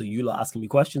regards to you lot asking me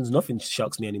questions, nothing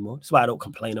shocks me anymore. That's why I don't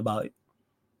complain about it.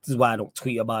 This is why I don't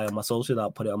tweet about it on my socials.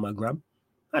 I'll put it on my gram.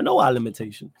 I know our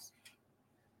limitations.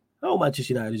 I know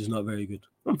Manchester United is just not very good.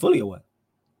 I'm fully aware.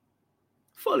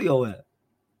 Fully aware.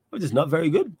 We're just not very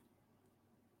good.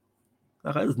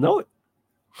 Like, I just know it.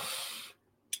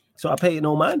 So I pay it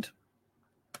no mind.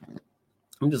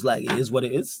 I'm just like, it is what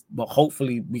it is. But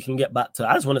hopefully we can get back to,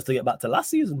 I just want us to get back to last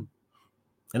season.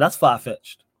 And that's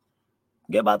far-fetched.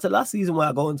 Get back to last season where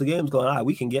I go into games going, all right,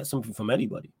 we can get something from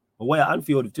anybody. Away at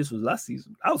Anfield, if this was last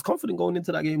season, I was confident going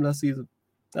into that game last season.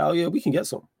 Oh, yeah, we can get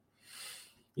some.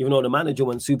 Even though the manager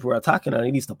went super attacking and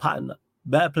he needs to pattern that.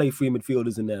 Better play 3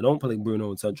 midfielders in there. Don't play Bruno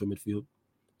in central midfield.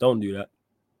 Don't do that.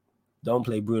 Don't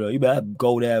play Bruno. You better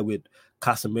go there with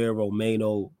Casemiro,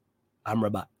 Maino,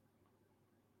 Amrabat.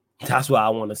 That's what I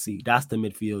want to see. That's the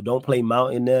midfield. Don't play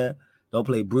Mount in there. Don't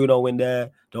play Bruno in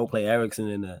there. Don't play Eriksen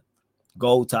in there.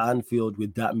 Go to Anfield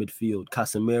with that midfield.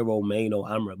 Casemiro, Maino,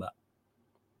 Amrabat.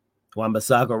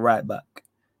 Wan-Bissaka right back.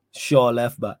 Shaw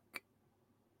left back.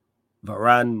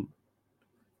 Varane,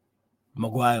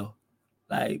 Maguire.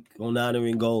 Like, Onana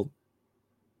in goal.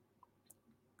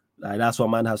 Like, that's what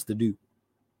man has to do.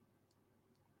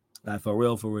 Like, for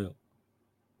real, for real.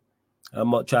 I'm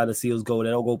not trying to see us go. They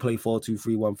don't go play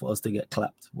 4-2-3-1 for us to get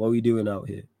clapped. What are we doing out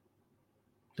here?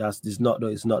 It's not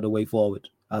the way forward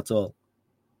at all.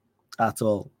 At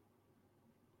all.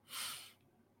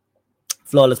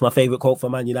 Flawless, my favorite quote for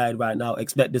Man United right now.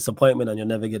 Expect disappointment and you'll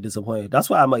never get disappointed. That's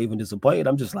why I'm not even disappointed.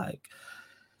 I'm just like,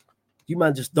 you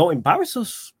man, just don't embarrass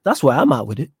us. That's where I'm at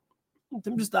with it.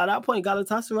 I'm just at that point,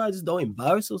 Galatasaray, just don't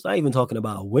embarrass us. I ain't even talking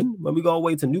about a win. When we go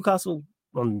away to Newcastle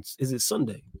on, is it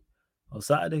Sunday or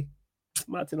Saturday?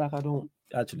 I'm acting like I don't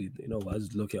actually, you know, I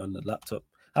just look it on the laptop.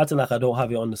 Acting like I don't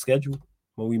have it on the schedule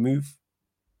when we move.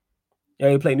 Yeah,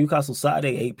 you play Newcastle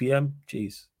Saturday, 8 p.m.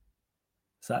 Jeez.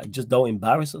 So just don't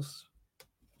embarrass us.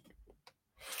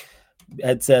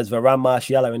 Ed says Varane,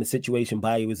 Martial are in a situation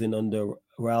Bailly was in under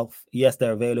Ralph. Yes,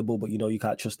 they're available, but you know you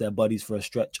can't trust their bodies for a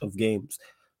stretch of games.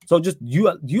 So just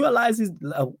utilize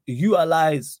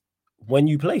when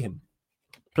you play him.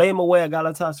 Play him away at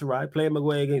Galatasaray, play him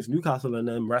away against Newcastle, and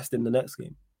then rest in the next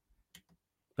game.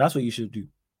 That's what you should do.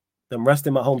 Then rest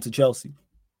him at home to Chelsea.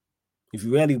 If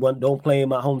you really want, don't play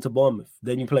him at home to Bournemouth.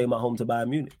 Then you play him at home to Bayern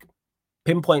Munich.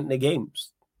 Pinpoint the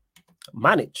games.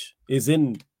 Manage is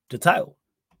in the title.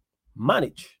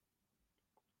 Manage.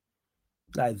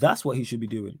 Like, that's what he should be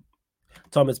doing.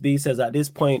 Thomas B says, at this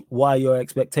point, what are your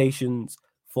expectations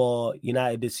for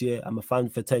United this year? I'm a fan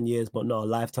for 10 years, but not a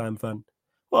lifetime fan.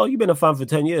 Well, you've been a fan for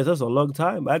 10 years. That's a long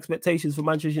time. My expectations for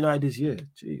Manchester United this year.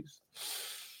 Jeez.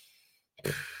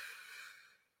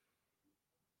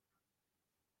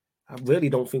 I really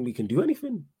don't think we can do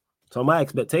anything. So my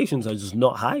expectations are just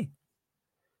not high.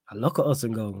 I look at us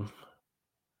and go,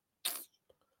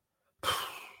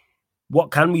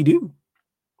 what can we do?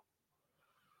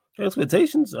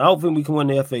 Expectations? I don't think we can win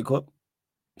the FA Cup.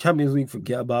 Champions League,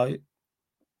 forget about it.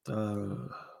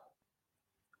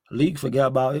 League, forget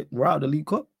about it. We're out of the League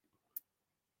Cup.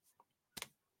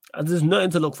 And there's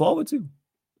nothing to look forward to.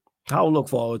 I'll look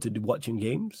forward to watching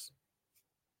games.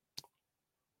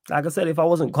 Like I said, if I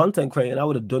wasn't content creating, I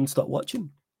would have stopped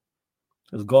watching.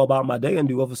 Just go about my day and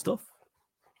do other stuff.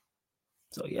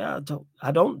 So yeah,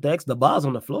 the bar's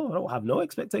on the floor. I don't have no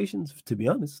expectations, to be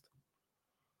honest.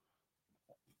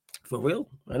 For real.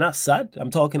 And that's sad.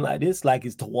 I'm talking like this, like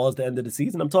it's towards the end of the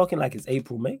season. I'm talking like it's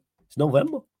April, May. It's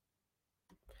November.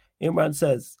 Imran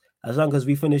says, as long as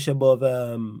we finish above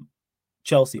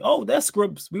Chelsea. Oh, they're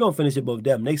scrubs. We're going to finish above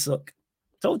them. They suck.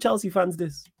 Tell Chelsea fans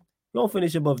this. We're going to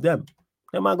finish above them.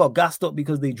 That man got gassed up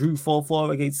because they drew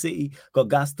 4-4 against City. Got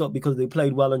gassed up because they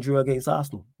played well and drew against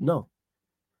Arsenal. No.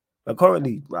 But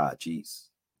currently, jeez.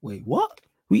 Wait, what?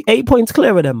 We 8 points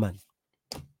clear of them, man.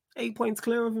 8 points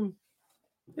clear of them.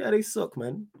 Yeah, they suck,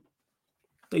 man.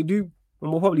 They do.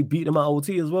 And we'll probably beat them at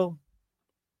OT as well.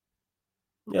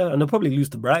 Yeah, and they'll probably lose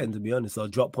to Brighton, to be honest. Or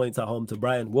drop points at home to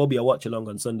Brighton. We'll be a watch-along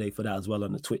on Sunday for that as well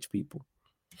on the Twitch, people.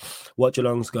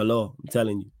 Watch-alongs galore, I'm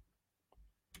telling you.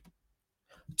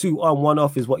 2 on, 1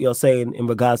 off is what you're saying in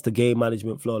regards to game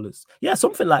management, Flawless. Yeah,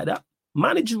 something like that.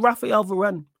 Manage Rafael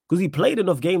Varane, because he played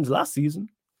enough games last season.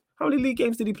 How many league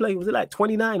games did he play? Was it like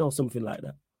 29 or something like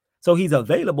that? So he's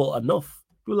available enough.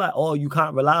 You're like, oh, you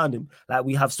can't rely on him. Like,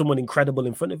 we have someone incredible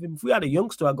in front of him. If we had a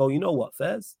youngster, I'd go, you know what,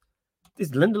 Fairs?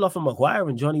 This Lindelof and Maguire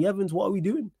and Johnny Evans, what are we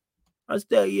doing? I was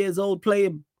 30 years old, play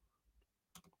him.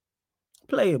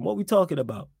 Play him. What are we talking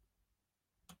about?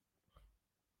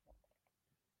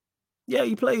 Yeah,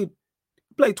 he played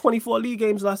 24 league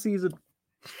games last season.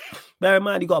 Bear in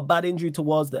mind, he got a bad injury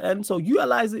towards the end, so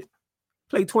utilize it.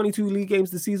 Played 22 league games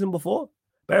the season before.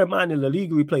 Bear in mind, in La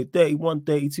Liga, he played 31,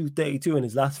 32, 32 in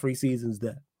his last 3 seasons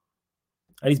there.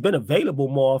 And he's been available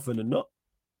more often than not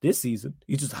this season.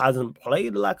 He just hasn't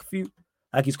played like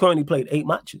he's currently played 8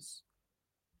 matches.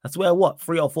 I swear,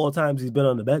 3 or 4 times he's been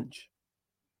on the bench.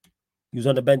 He was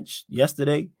on the bench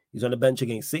yesterday. He's on the bench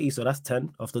against City, so that's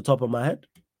 10 off the top of my head.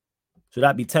 So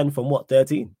that'd be 10 from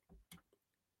 13?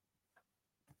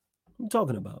 What are you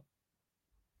talking about?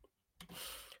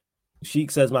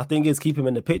 Sheik says, my thing is keep him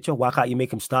in the picture. Why can't you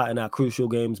make him start in our crucial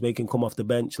games, make him come off the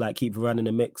bench, like keep Varane in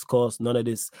the mix? Of course, none of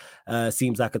this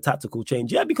seems like a tactical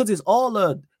change. Yeah, because it's all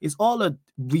a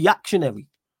reactionary.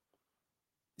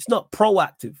 It's not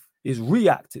proactive. It's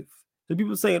reactive. The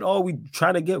people saying, oh, we're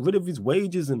trying to get rid of his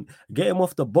wages and get him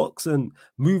off the books and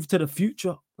move to the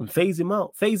future and phase him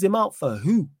out. Phase him out for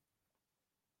who?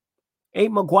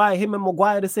 Ain't him and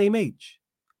Maguire the same age?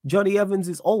 Johnny Evans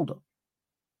is older.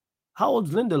 How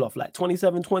old's Lindelof? Like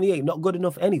 27, 28. Not good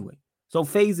enough anyway. So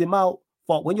phase him out.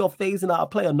 For when you're phasing out a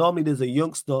player, normally there's a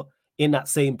youngster in that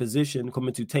same position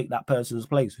coming to take that person's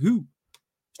place. Who?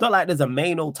 It's not like there's a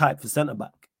Maino type for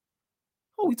centre-back.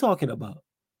 What are we talking about?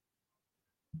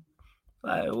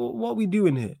 Like, what are we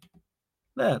doing here?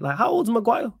 Yeah, like, how old's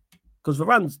Maguire? Because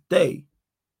Varane's 30.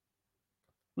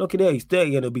 Look at there, he's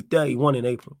 30 and he'll be 31 in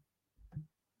April.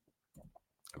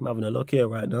 I'm having a look here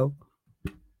right now.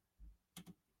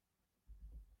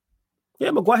 Yeah,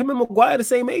 him and Maguire the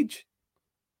same age.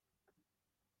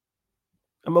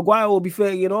 And Maguire will be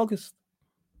 30 in August.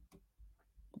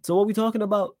 So what are we talking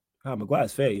about?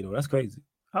 Maguire's 30, that's crazy.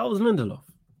 How old is Lindelof?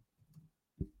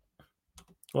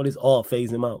 All this all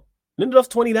phasing him out. Lindelof's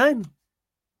 29.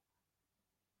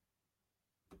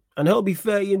 And he'll be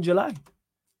 30 in July.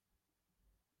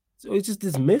 So it's just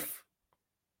this myth.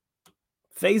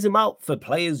 Phase him out for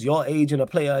players your age and a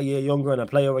player a year younger and a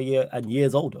player a year and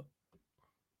years older.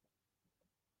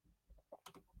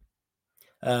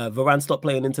 Varane stopped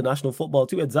playing international football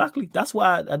too. Exactly. That's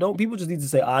why people just need to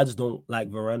say, I just don't like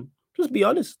Varane. Just be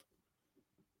honest.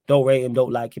 Don't rate him,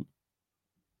 don't like him.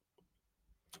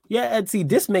 Yeah, Ed, see,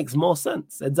 this makes more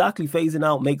sense. Exactly. Phasing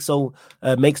out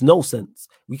makes no sense.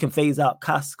 We can phase out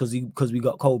Cass because we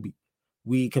got Kobe.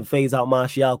 We can phase out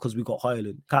Martial because we got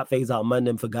Højlund. Can't phase out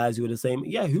ManDem for guys who are the same.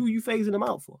 Yeah, who are you phasing them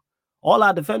out for? All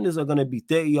our defenders are going to be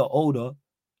 30 or older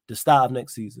the start of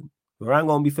next season. Varane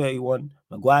going to be 31.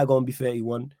 Maguire going to be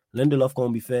 31. Lindelof going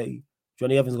to be 30.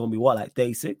 Johnny Evans going to be what, like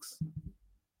 36?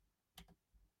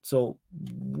 So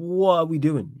what are we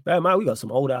doing? Bear in mind, we got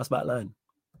some old-ass back line.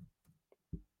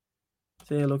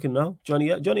 So you're looking now.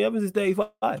 Johnny Evans is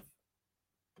 35.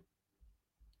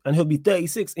 And he'll be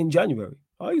 36 in January.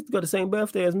 Oh, he's got the same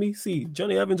birthday as me. See,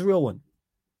 Johnny Evans, real one.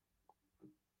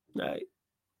 All right.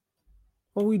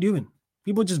 What are we doing?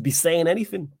 People just be saying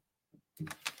anything.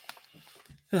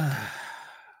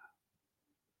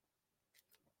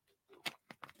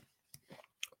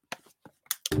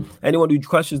 Anyone who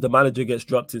questions the manager gets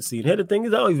dropped this season. Here, the thing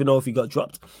is, I don't even know if he got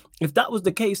dropped. If that was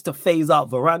the case to phase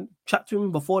out Varane, chat to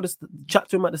him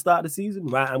at the start of the season.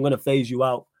 Right, I'm going to phase you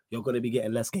out. You're going to be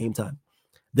getting less game time.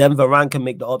 Then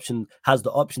Varane has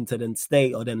the option to then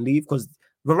stay or then leave, because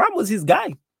Varane was his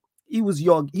guy. He was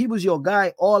your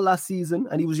guy all last season,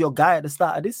 and he was your guy at the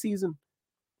start of this season.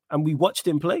 And we watched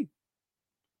him play.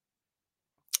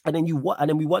 And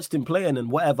then we watched him play, and then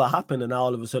whatever happened, and now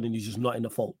all of a sudden he's just not in the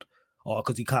fold. Or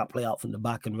because he can't play out from the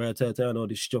back and and all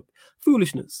this stuff.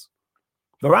 Foolishness.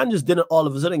 Varane just didn't all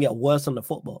of a sudden get worse on the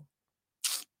football.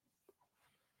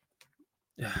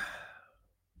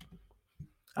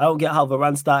 I don't get how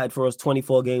Varane started for us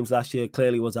 24 games last year.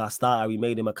 Clearly was our starter. We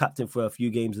made him a captain for a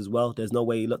few games as well. There's no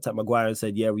way he looked at Maguire and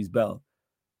said, yeah, he's better.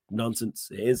 Nonsense.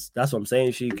 It is. That's what I'm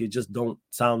saying, Sheik. It just don't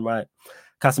sound right.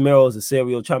 Casemiro is a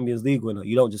serial Champions League winner.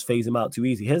 You don't just phase him out too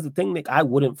easy. Here's the thing, Nick. I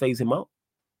wouldn't phase him out.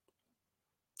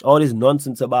 All this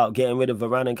nonsense about getting rid of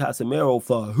Varane and Casemiro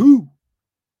for who?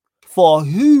 For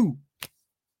who?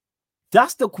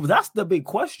 That's the big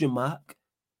question mark.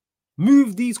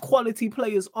 Move these quality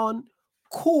players on.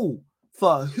 Cool.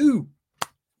 For who?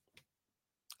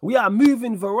 We are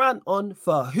moving Varane on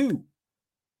for who?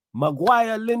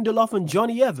 Maguire, Lindelof, and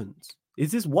Johnny Evans.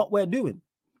 Is this what we're doing?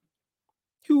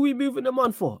 Who are we moving them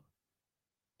on for?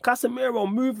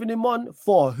 Casemiro moving him on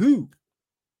for who?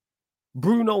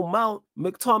 Bruno, Mount,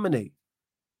 McTominay.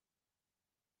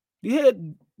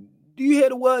 Do you hear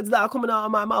the words that are coming out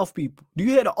of my mouth, people? Do you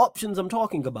hear the options I'm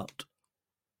talking about?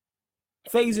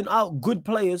 Phasing out good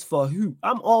players for who?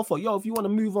 I'm all for, if you want to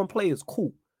move on players,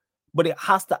 cool. But it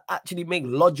has to actually make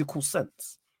logical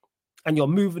sense. And you're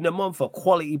moving them on for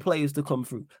quality players to come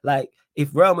through. Like, if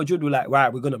Real Madrid were like,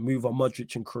 right, we're going to move on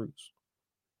Modric and Kroos.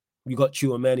 You got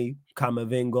Tchouaméni,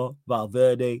 Camavinga,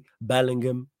 Valverde,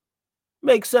 Bellingham.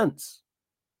 Makes sense.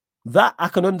 That I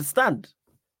can understand.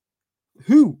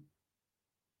 Who?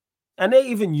 And they're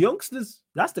even youngsters.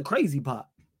 That's the crazy part.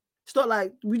 It's not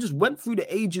like we just went through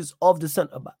the ages of the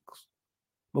centre-backs.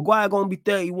 Maguire going to be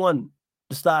 31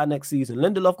 the start of next season.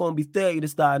 Lindelof going to be 30 the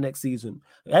start of next season.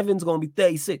 Evans going to be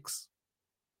 36.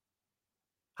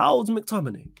 How old's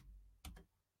McTominay?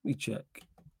 Let me check.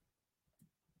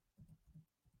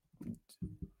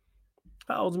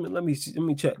 How old's let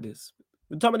me check this.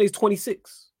 McTominay's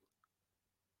 26.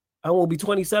 And will be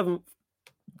 27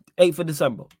 8th of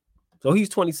December. So he's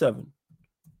 27.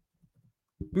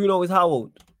 Bruno is how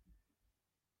old?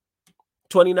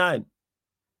 29.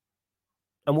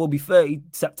 And will be 30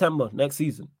 September next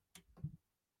season.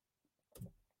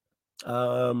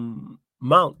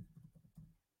 Mount.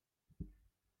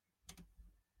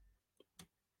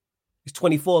 He's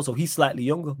 24, so he's slightly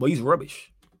younger, but he's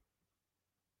rubbish.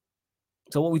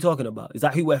 So what are we talking about? Is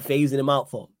that who we're phasing him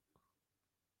out for?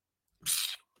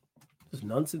 Just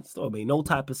nonsense. Don't make no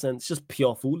type of sense. Just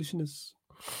pure foolishness.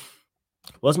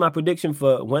 What's my prediction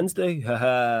for Wednesday?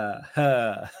 It's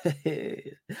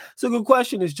a good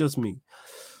question. It's just me.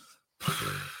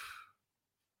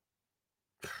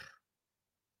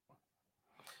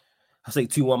 I say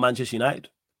 2-1 Manchester United.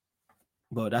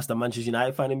 But that's the Manchester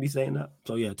United fan in me saying that.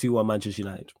 So yeah, 2-1 Manchester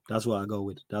United. That's what I go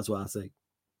with. That's what I say.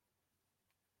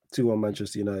 2-1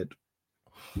 Manchester United.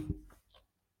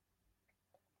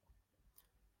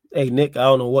 Hey, Nick, I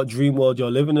don't know what dream world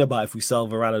you're living in about if we sell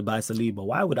Varane and buy Saliba.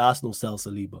 Why would Arsenal sell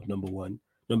Saliba, number one?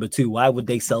 Number two, why would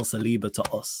they sell Saliba to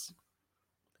us?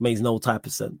 Makes no type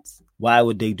of sense. Why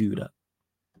would they do that?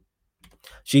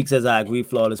 Sheik says, I agree,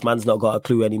 flawless. Man's not got a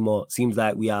clue anymore. Seems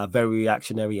like we are very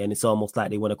reactionary, and it's almost like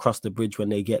they want to cross the bridge when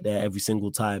they get there every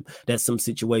single time. There's some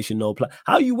situation, no plan.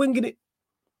 How are you winging it?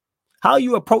 How are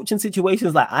you approaching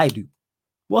situations like I do?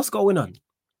 What's going on?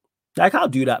 Like, I'll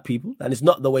do that, people. And it's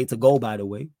not the way to go, by the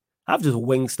way. I've just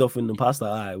winged stuff in the past.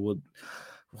 Like, all right, we'll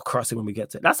cross it when we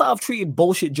get to it. That's how I've treated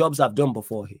bullshit jobs I've done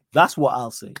before here. That's what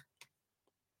I'll say.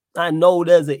 I know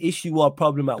there's an issue or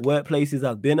problem at workplaces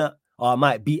I've been at, or I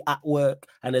might be at work,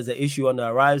 and there's an issue on the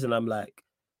horizon. I'm like,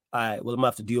 all right, well, I'm going to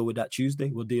have to deal with that Tuesday.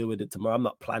 We'll deal with it tomorrow. I'm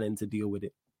not planning to deal with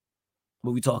it.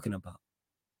 What are we talking about?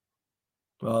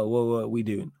 Well, what are we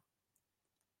doing?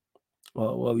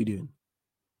 What are we doing?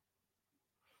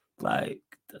 Like,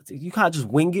 you can't just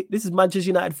wing it. This is Manchester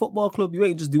United Football Club. You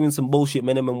ain't just doing some bullshit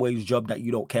minimum wage job that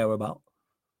you don't care about.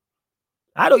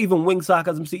 I don't even wing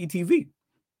Sarcasm City TV.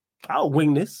 I'll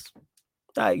wing this.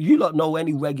 Like, you don't know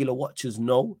any regular watchers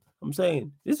know. I'm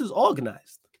saying this is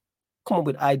organized. Come up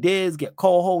with ideas, get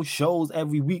co-host shows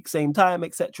every week, same time,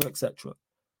 etc., etc.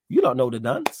 You don't know the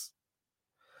dance.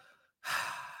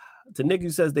 To Nick, who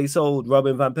says they sold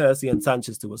Robin Van Persie and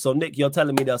Sanchez to us. So, Nick, you're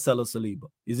telling me they'll sell us Saliba.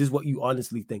 Is this what you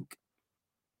honestly think?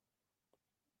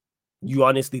 You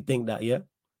honestly think that, yeah?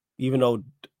 Even though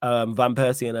Van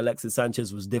Persie and Alexis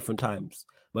Sanchez was different times.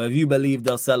 But if you believe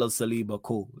they'll sell us Saliba,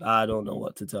 cool. I don't know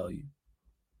what to tell you.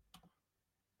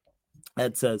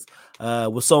 Ed says,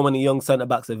 with so many young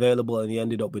centre-backs available and he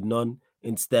ended up with none.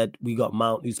 Instead, we got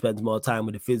Mount, who spends more time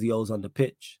with the physios on the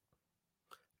pitch.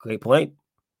 Great point.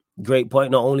 Great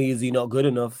point. Not only is he not good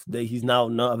enough, that he's now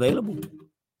not available.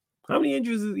 How many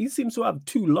injuries? He seems to have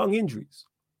 2 long injuries.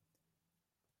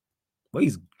 Well,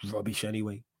 he's rubbish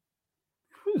anyway.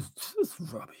 Just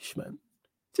rubbish, man.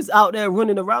 Just out there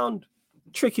running around,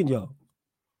 tricking y'all.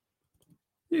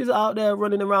 He's out there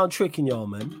running around tricking y'all,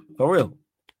 man. For real.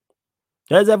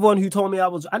 There's everyone who told me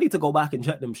I need to go back and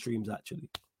check them streams, actually.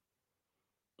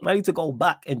 I need to go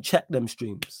back and check them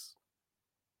streams.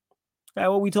 Right,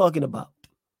 what are we talking about?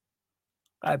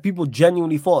 Right, people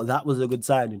genuinely thought that was a good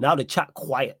signing. Now the chat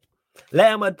quiet.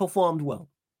 Let him had performed well.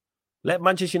 Let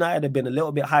Manchester United have been a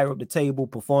little bit higher up the table,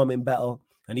 performing better.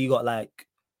 And he got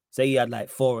say he had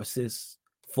 4 assists,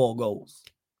 4 goals.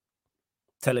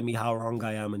 Telling me how wrong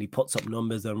I am. And he puts up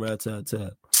numbers and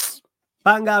to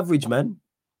bang average, man.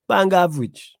 Bang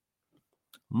average.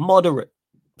 Moderate.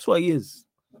 That's what he is.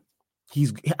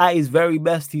 He's at his very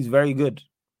best. He's very good.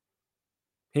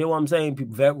 Hear what I'm saying?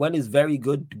 People, when is very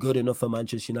good enough for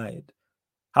Manchester United?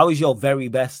 How is your very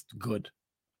best good?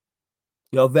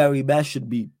 Your very best should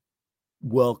be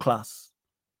world class.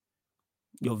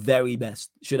 Your very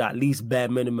best should at least bare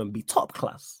minimum be top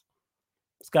class.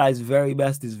 This guy's very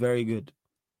best is very good.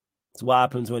 It's what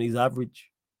happens when he's average.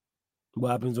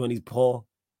 What happens when he's poor.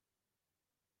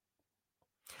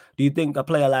 Do you think a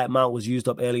player like Mount was used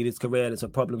up early in his career and it's a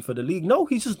problem for the league? No,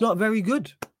 he's just not very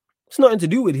good. It's nothing to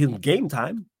do with his game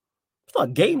time. It's not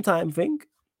a game time thing.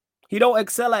 He don't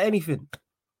excel at anything.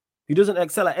 He doesn't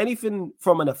excel at anything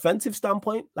from an offensive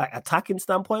standpoint, like attacking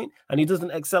standpoint, and he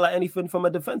doesn't excel at anything from a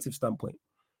defensive standpoint.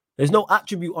 There's no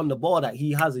attribute on the ball that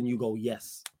he has and you go,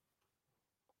 yes.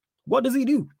 What does he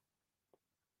do?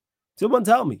 Someone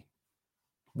tell me.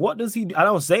 What does he do? And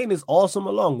I was saying this awesome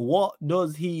along. What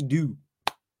does he do?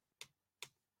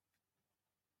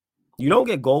 You don't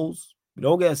get goals. You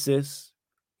don't get assists.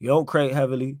 You don't create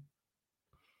heavily.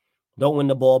 Don't win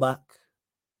the ball back.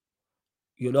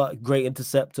 You're not a great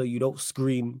interceptor. You don't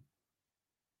screen.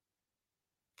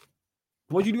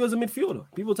 What do you do as a midfielder?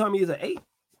 People tell me he's an 8.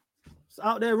 He's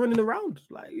out there running around.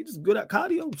 Like, you're just good at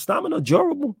cardio, stamina,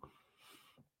 durable.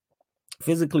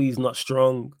 Physically, he's not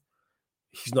strong.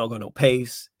 He's not got no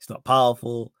pace. He's not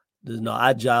powerful. He's not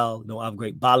agile. Don't have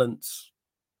great balance.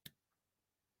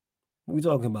 What are we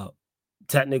talking about?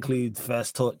 Technically,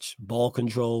 first touch, ball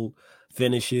control,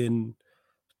 finishing,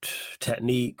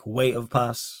 technique, weight of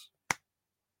pass,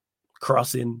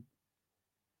 crossing.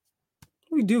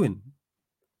 What are we doing?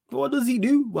 What does he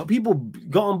do? Well, people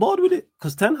got on board with it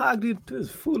because Ten Hag did this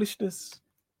foolishness.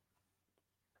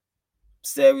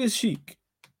 Serious chic.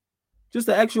 Just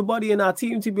the extra body in our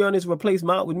team, to be honest, replace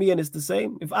Mount with me, and it's the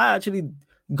same. If I actually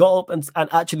got up and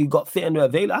actually got fit and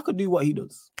available, I could do what he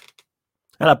does.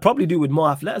 And I'd probably do with more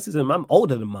athleticism. I'm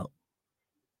older than Mount.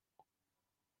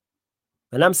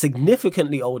 And I'm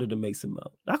significantly older than Mason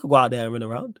Mount. I could go out there and run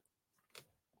around.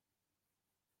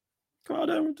 Go out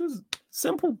there and just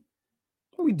simple.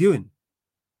 What are we doing?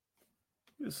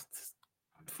 Just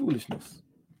foolishness.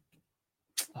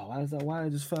 Oh, why is that? Why I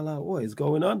just fell out? What is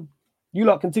going on? You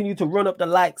lot continue to run up the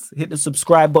likes, hit the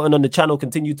subscribe button on the channel,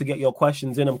 continue to get your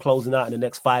questions in. I'm closing out in the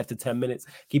next 5 to 10 minutes.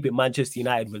 Keep it Manchester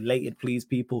United related, please,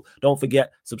 people. Don't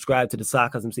forget, subscribe to the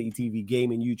Sarcasm City TV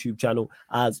gaming YouTube channel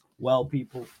as well,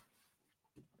 people.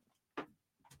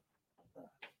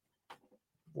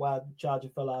 Why the charger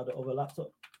fell out of the other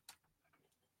laptop?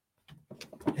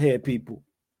 Here, people.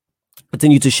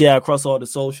 Continue to share across all the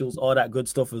socials, all that good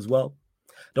stuff as well.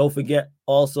 Don't forget,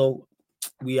 also,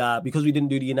 because we didn't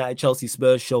do the United Chelsea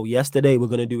Spurs show yesterday, we're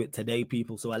going to do it today,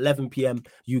 people. So 11 p.m.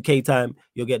 UK time,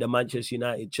 you'll get the Manchester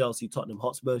United Chelsea Tottenham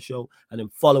Hotspur show. And then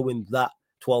following that,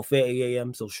 12:30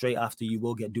 a.m. So straight after, you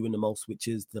will get Doing the Most, which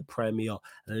is the Premier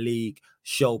League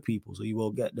show, people. So you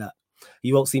will get that.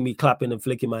 You won't see me clapping and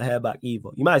flicking my hair back either.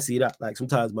 You might see that. Like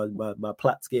sometimes my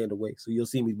plait's getting away. So you'll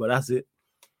see me, but that's it.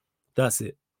 That's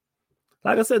it.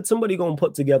 Like I said, somebody going to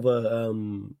put together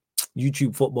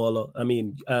YouTube footballer. I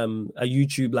mean, a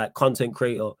YouTube like content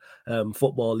creator,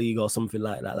 football league or something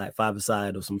like that, like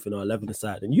 5-a-side or something, or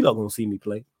 11-a-side. And you're not going to see me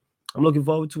play. I'm looking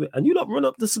forward to it. And you lot run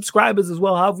up the subscribers as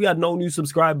well. How have we had no new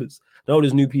subscribers? No,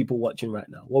 there's new people watching right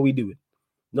now. What are we doing?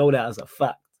 Know that as a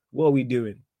fact. What are we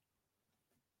doing?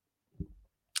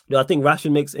 I think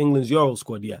Rashford makes England's Euro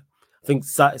squad, yeah. I think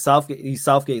Southgate, he's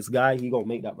Southgate's guy. He going to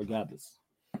make that regardless.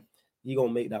 He going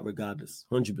to make that regardless,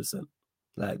 100%.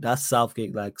 Like, that's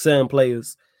Southgate. Like, certain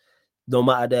players, no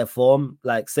matter their form,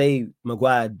 like, say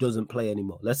Maguire doesn't play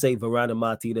anymore. Let's say Varane and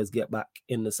Martinez get back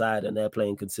in the side and they're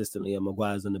playing consistently and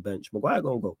Maguire's on the bench. Maguire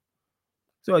going to go.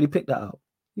 He's already picked that out.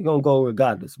 He's going to go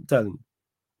regardless, I'm telling you.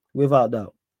 Without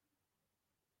doubt.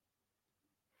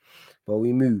 But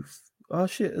we move. Oh,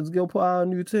 shit, let's go put out a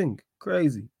new thing.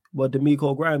 Crazy. What, the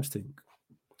Miko Grimes thing?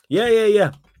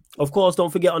 Yeah. Of course,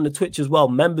 don't forget on the Twitch as well,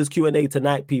 members Q&A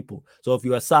tonight, people. So if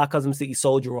you're a Sarcasm City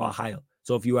soldier or higher,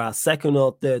 so if you are a second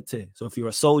or third tier, so if you're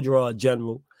a soldier or a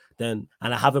general, then,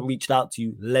 and I haven't reached out to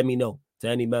you, let me know. To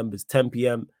any members, 10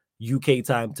 p.m. UK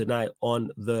time tonight on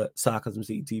the Sarcasm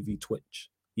City TV Twitch.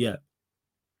 Yeah.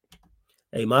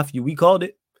 Hey, Matthew, we called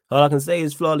it. All I can say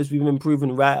is flawless. We've been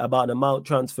proven right about the Mount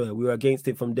transfer. We were against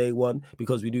it from day one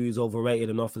because we do is overrated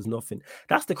and offers nothing.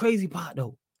 That's the crazy part,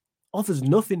 though. Offers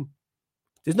nothing.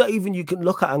 There's not even you can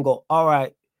look at and go, all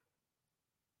right,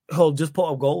 he'll just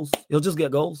put up goals. He'll just get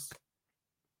goals.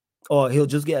 Or he'll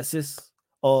just get assists.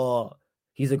 Or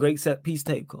he's a great set piece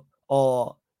taker.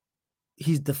 Or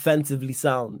he's defensively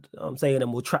sound. I'm saying,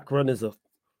 and we'll track runners up.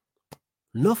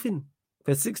 Nothing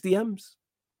for 60 M's.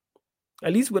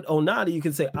 At least with Onana, you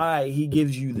can say, all right, he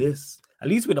gives you this. At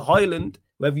least with Højlund,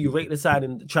 whether you rate the side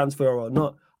in the transfer or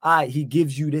not, all right, he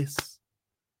gives you this.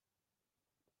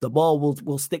 The ball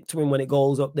will stick to him when it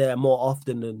goes up there more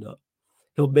often than not.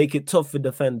 He'll make it tough for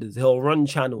defenders. He'll run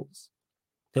channels.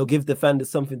 He'll give defenders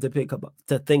something to think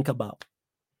about.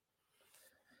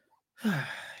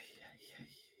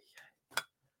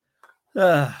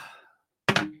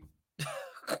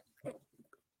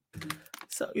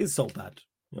 So it's so bad.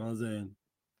 You know what I'm saying?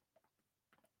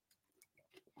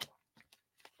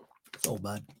 So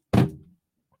bad.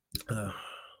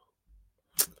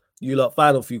 You lot,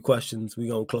 final few questions.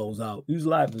 We're going to close out. Who's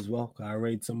live as well? I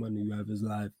rate someone who is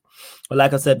live. But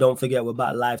like I said, don't forget, we're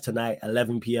back live tonight,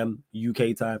 11 p.m.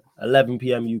 UK time. 11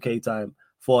 p.m. UK time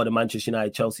for the Manchester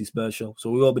United Chelsea Spurs show. So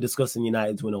we will be discussing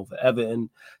United's win over Everton,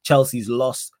 Chelsea's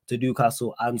loss to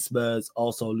Newcastle, and Spurs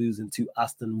also losing to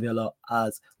Aston Villa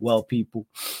as well, people.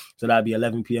 So that'll be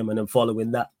 11 p.m. And then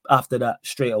following that, after that,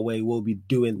 straight away, we'll be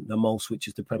doing the most, which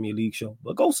is the Premier League show.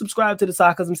 But go subscribe to the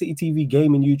Sarcasm City TV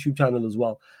gaming YouTube channel as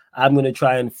well. I'm going to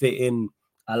try and fit in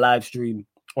a live stream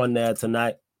on there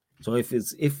tonight. So if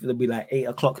it'll be like 8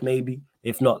 o'clock maybe,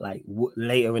 if not like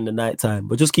later in the night time.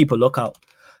 But just keep a lookout.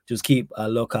 Just keep a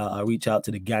lookout. I'll reach out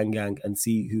to the gang and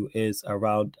see who is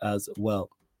around as well.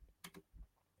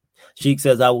 Sheik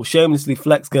says, I will shamelessly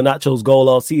flex Garnacho's goal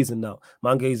all season now.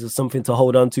 Mangays is something to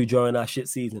hold on to during our shit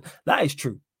season. That is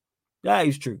true. That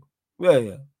is true.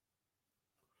 Yeah.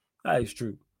 That is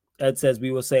true. Ed says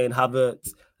we were saying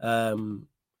Havertz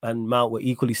and Mount were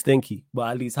equally stinky, but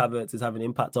at least Havertz is having an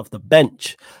impact off the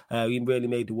bench. He really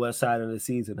made the worst side of the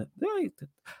season.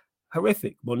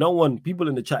 Horrific. But no one, people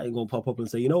in the chat ain't going to pop up and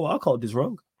say, you know what, I called this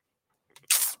wrong.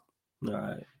 All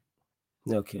right.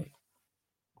 Okay.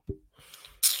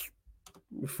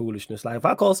 Foolishness. Like, if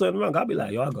I call something wrong, I'll be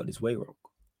like, yo, I got this way wrong.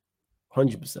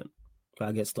 100%. If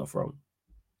I get stuff wrong.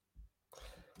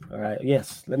 All right.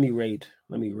 Yes. Let me raid.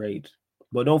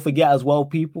 But don't forget as well,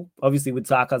 people, obviously with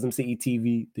Sarcasm City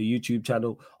TV, the YouTube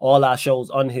channel, all our shows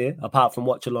on here, apart from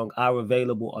Watch Along, are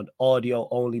available on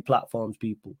audio-only platforms,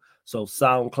 people. So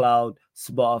SoundCloud,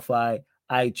 Spotify,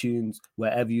 iTunes,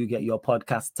 wherever you get your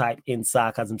podcast. Type in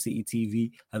Sarcasm City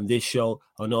TV, and this show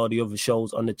and all the other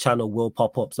shows on the channel will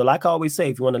pop up. So like I always say,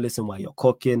 if you want to listen while you're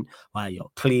cooking, while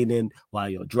you're cleaning, while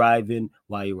you're driving,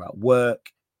 while you're at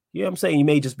work, you know what I'm saying? You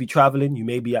may just be traveling. You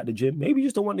may be at the gym. Maybe you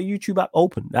just don't want the YouTube app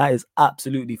open. That is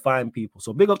absolutely fine, people.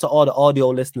 So big up to all the audio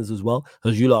listeners as well,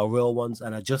 because you lot are real ones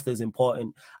and are just as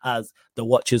important as the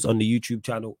watchers on the YouTube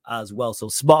channel as well. So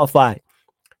Spotify,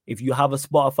 if you have a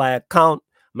Spotify account,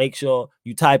 make sure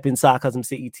you type in Sarcasm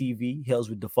City TV, hills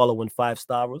with the following 5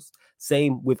 stars.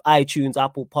 Same with iTunes,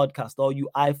 Apple Podcast, all you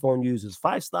iPhone users,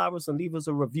 5 stars and leave us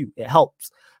a review. It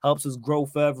helps us grow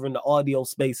further in the audio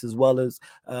space as well as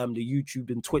the YouTube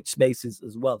and Twitch spaces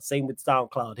as well. Same with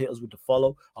SoundCloud, hit us with the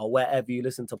follow or wherever you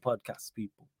listen to podcasts,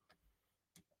 people.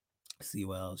 See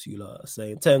what else you lot are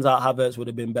saying. Turns out Havertz would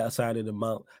have been better signing than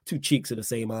Mount. 2 cheeks of the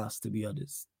same ass, to be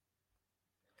honest.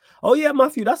 Oh, yeah,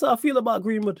 Matthew, that's how I feel about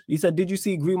Greenwood. He said, did you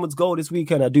see Greenwood's goal this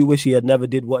weekend? I do wish he had never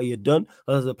did what he had done.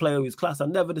 As a player of his class, I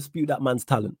never dispute that man's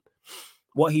talent.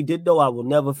 What he did, though, I will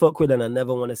never fuck with, and I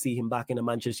never want to see him back in a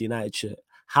Manchester United shirt.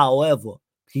 However,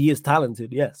 he is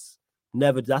talented, yes.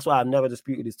 Never. That's why I've never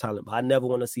disputed his talent, but I never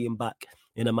want to see him back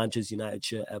in a Manchester United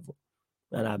shirt ever.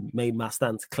 And I made my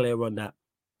stance clear on that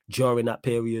during that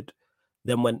period.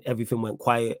 Then when everything went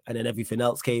quiet and then everything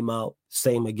else came out,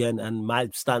 same again. And my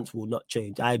stance will not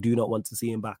change. I do not want to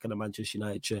see him back in a Manchester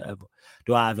United shirt ever.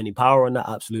 Do I have any power on that?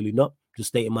 Absolutely not. Just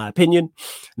stating my opinion.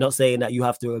 Not saying that you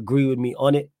have to agree with me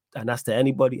on it. And that's to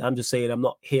anybody. I'm just saying I'm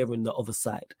not hearing the other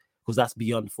side because that's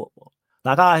beyond football.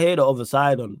 Like I hear the other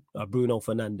side on Bruno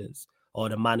Fernandes or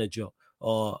the manager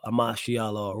or a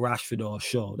Martial or Rashford or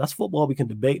Shaw. That's football. We can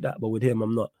debate that. But with him,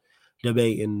 I'm not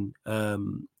debating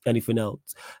anything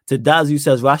else. To Daz, who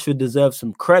says Rashford deserves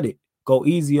some credit. Go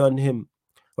easy on him.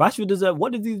 Rashford deserve.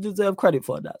 What does he deserve credit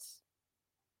for, Daz?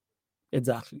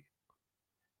 Exactly.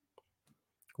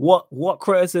 What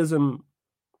criticism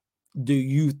do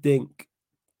you think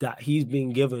that he's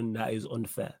been given that is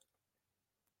unfair?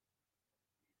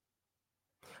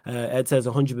 Ed says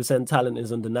 100% talent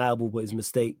is undeniable, but his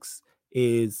mistakes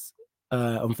is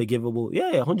unforgivable.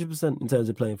 Yeah, 100% in terms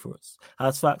of playing for us.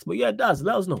 That's facts. But yeah, Daz,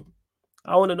 let us know.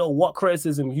 I want to know what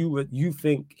criticism you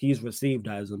think he's received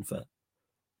that is unfair.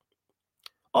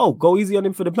 Oh, go easy on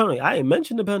him for the penalty. I ain't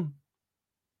mentioned the pen.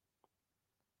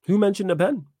 Who mentioned the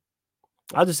pen?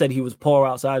 I just said he was poor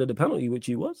outside of the penalty, which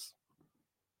he was.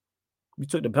 We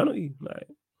took the penalty. All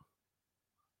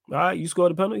right, you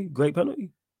scored a penalty. Great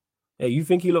penalty. Hey, you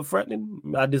think he looked threatening?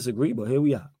 I disagree, but here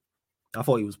we are. I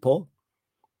thought he was poor.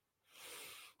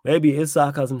 Maybe it's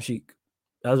sarcasm chic.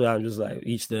 That's why I'm just like,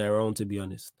 each to their own, to be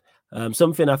honest.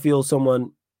 Something I feel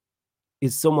someone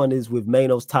is with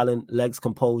Maino's talent, legs,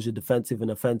 composure, defensive and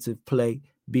offensive play,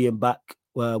 being back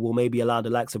will maybe allow the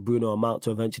likes of Bruno and Mount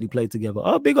to eventually play together.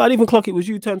 Oh, big, I didn't even clock it was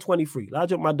you, 1023. I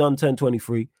jumped my done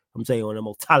 1023. I'm saying one of the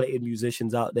most talented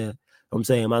musicians out there. I'm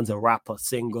saying man's a rapper,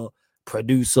 singer,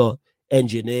 producer,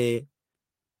 engineer,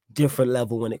 different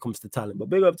level when it comes to talent. But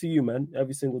big up to you, man.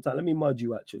 Every single time. Let me mod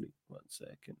you, actually. 1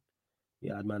 second.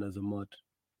 Yeah, I'd man as a mod.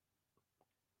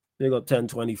 Big up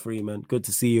 1023, man. Good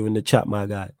to see you in the chat, my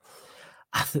guy.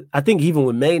 I think even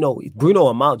with Maino, Bruno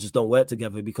and Mount just don't work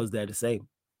together because they're the same.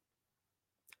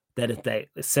 They're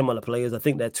similar players. I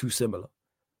think they're too similar.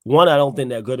 One, I don't think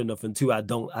they're good enough, and two, I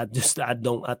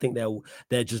think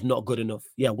they're just not good enough.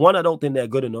 Yeah, one, I don't think they're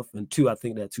good enough, and two, I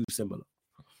think they're too similar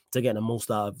to get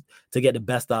the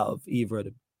best out of either of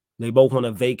them. They both want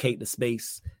to vacate the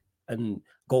space and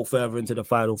go further into the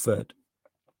final third.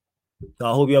 So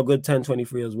I hope you're good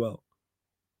 1023 as well.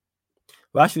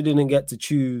 Rashford didn't get to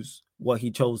choose what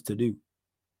he chose to do.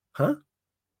 Huh?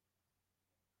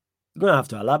 You're going to have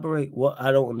to elaborate. What?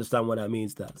 I don't understand what that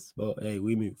means, Stats. But hey,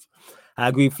 we move. I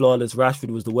agree, flawless.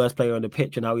 Rashford was the worst player on the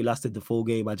pitch and how he lasted the full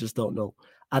game. I just don't know.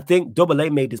 I think Double A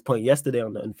made this point yesterday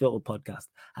on the Unfiltered podcast.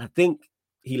 I think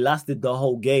he lasted the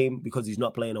whole game because he's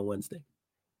not playing on Wednesday.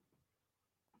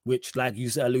 Which, like you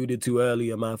alluded to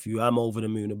earlier, Matthew, I'm over the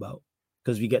moon about.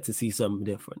 Because we get to see something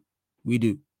different. We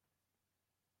do.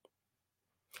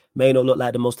 Maino looked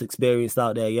like the most experienced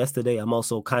out there yesterday. I'm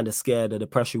also kind of scared of the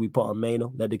pressure we put on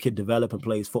Maino. Let the kid develop and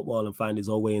play his football and find his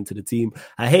own way into the team.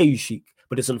 I hear you, Sheik,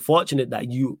 but it's unfortunate that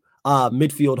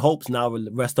midfield hopes now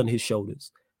rest on his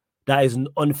shoulders. That is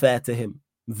unfair to him.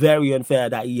 Very unfair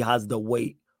that he has the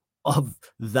weight of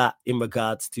that in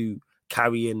regards to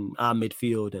carrying our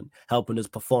midfield and helping us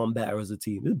perform better as a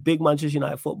team. It's a big Manchester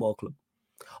United football club.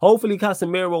 Hopefully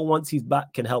Casemiro, once he's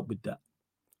back, can help with that.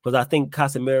 Because I think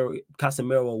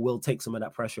Casemiro will take some of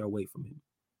that pressure away from him.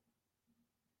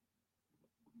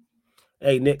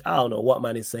 Hey, Nick, I don't know what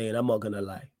man is saying. I'm not going to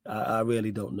lie. I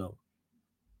really don't know.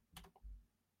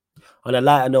 On a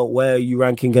lighter note, where are you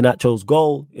ranking Garnacho's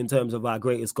goal in terms of our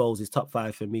greatest goals? Is top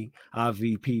 5 for me.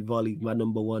 RVP volley, my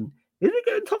number 1. Is he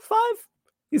getting top 5?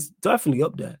 He's definitely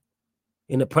up there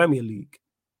in the Premier League.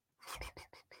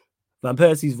 Van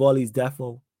Persie's volley's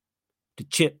defo. The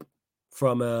chip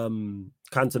from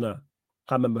Cantona.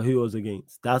 Can't remember who it was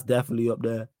against. That's definitely up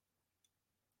there.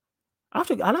 I'll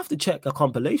have to check a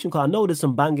compilation because I know there's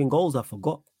some banging goals I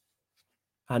forgot.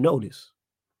 I know this.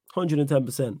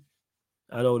 110%.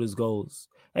 I know there's goals.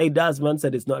 Hey, Dazman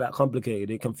said it's not that complicated.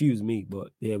 It confused me, but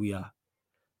here we are.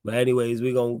 But anyways,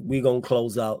 we're gonna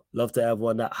close out. Love to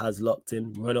everyone that has locked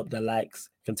in. Run up the likes.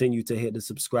 Continue to hit the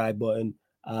subscribe button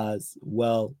as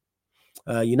well.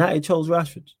 United chose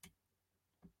Rashford.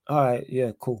 All right,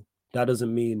 yeah, cool. That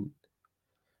doesn't mean...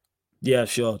 Yeah,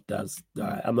 sure, that's all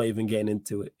right. I'm not even getting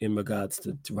into it in regards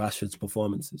to Rashford's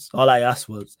performances. All I asked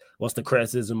was, what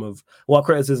criticism has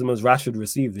Rashford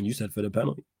received? And you said for the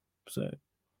penalty. So,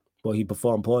 well, he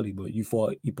performed poorly, but you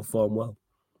thought he performed well.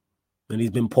 And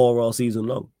he's been poor all season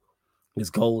long.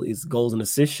 His goals and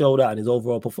assists show that, and his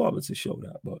overall performances show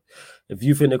that. But if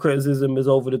you think the criticism is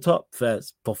over the top,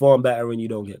 first, perform better and you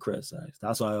don't get criticized.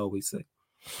 That's what I always say.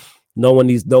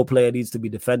 No player needs to be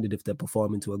defended if they're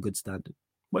performing to a good standard.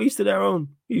 But each to their own.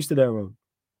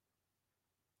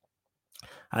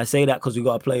 I say that because we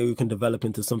got a player who can develop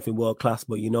into something world-class,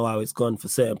 but you know how it's gone for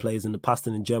certain players in the past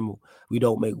and in general. We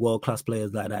don't make world-class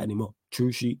players like that anymore.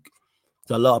 True Sheik.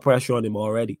 There's a lot of pressure on him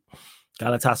already.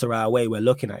 Galatasaray away, we're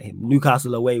looking at him.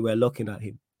 Newcastle away, we're looking at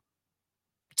him.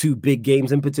 2 big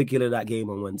games, in particular that game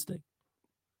on Wednesday.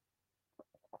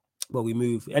 But we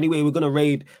move. Anyway, we're going to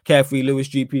raid Carefree Lewis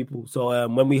Street people. So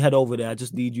when we head over there, I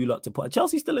just need you lot to put...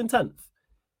 Chelsea still in 10th.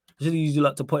 I just need you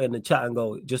lot to put in the chat and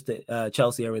go, just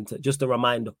Chelsea are in 10th. Just a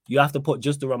reminder. You have to put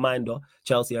just a reminder,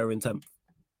 Chelsea are in 10th.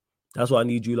 That's what I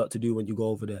need you lot to do when you go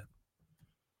over there.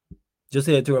 Just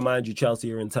here to remind you,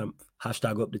 Chelsea are in 10th.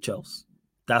 Hashtag up the Chelsea.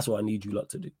 That's what I need you lot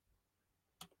to do.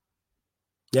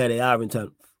 Yeah, they are in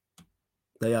 10th.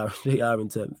 They are in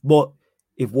 10th. But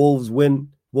if Wolves win,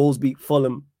 Wolves beat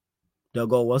Fulham, they'll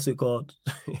go, what's it called?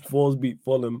 If Wolves beat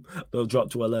Fulham, they'll drop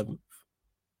to 11th.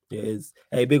 It is.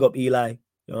 Hey, big up Eli.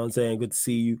 You know what I'm saying? Good to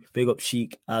see you. Big up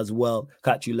Sheik as well.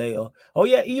 Catch you later. Oh,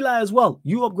 yeah, Eli as well.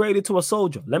 You upgraded to a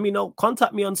soldier. Let me know.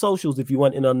 Contact me on socials if you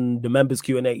want in on the members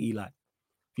Q&A, Eli.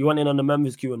 If you want in on the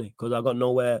members Q&A, because I got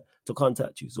nowhere to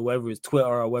contact you. So whether it's Twitter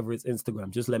or whether it's Instagram,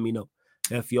 just let me know.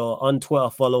 If you're on Twitter,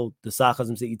 follow the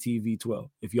Sarcasm City TV 12.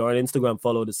 If you're on Instagram,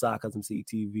 follow the Sarcasm City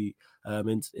TV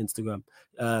Instagram.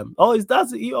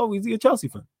 Is he a Chelsea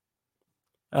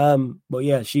fan? But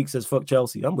yeah, Sheik says, fuck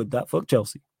Chelsea. I'm with that. Fuck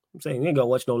Chelsea. I'm saying, you ain't got to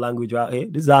watch no language out here.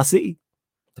 This is our city.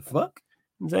 The fuck?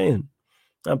 I'm saying,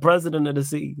 I'm president of the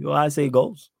city. Well, I say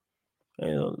goals.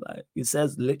 You know, like it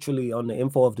says literally on the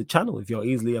info of the channel, if you're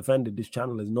easily offended, this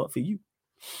channel is not for you.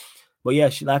 But yeah,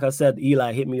 like I said,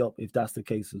 Eli, hit me up if that's the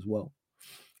case as well.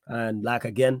 And like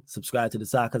again, subscribe to the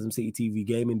Sarcasm City TV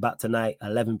Gaming back tonight,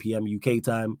 11 p.m. UK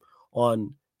time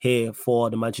on here for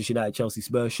the Manchester United Chelsea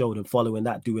Spurs show. And following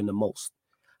that, doing the most.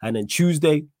 And then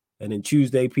Tuesday,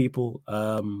 people,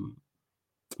 ManDem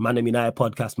United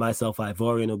podcast, myself,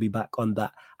 Ivorian, will be back on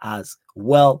that as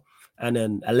well. And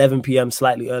then 11 p.m.,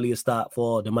 slightly earlier start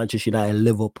for the Manchester United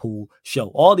Liverpool show.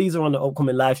 All these are on the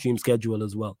upcoming live stream schedule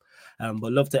as well.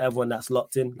 But love to everyone that's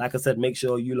locked in. Like I said, make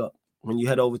sure you lot, when you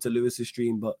head over to Lewis's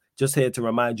stream, but just here to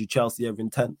remind you, Chelsea are in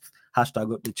 10th.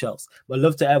 Hashtag up the Chelsea. But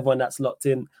love to everyone that's locked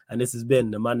in. And this has been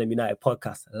the ManDem United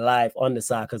podcast live on the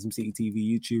Sarcasm City TV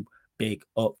YouTube. Big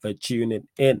up for tuning in.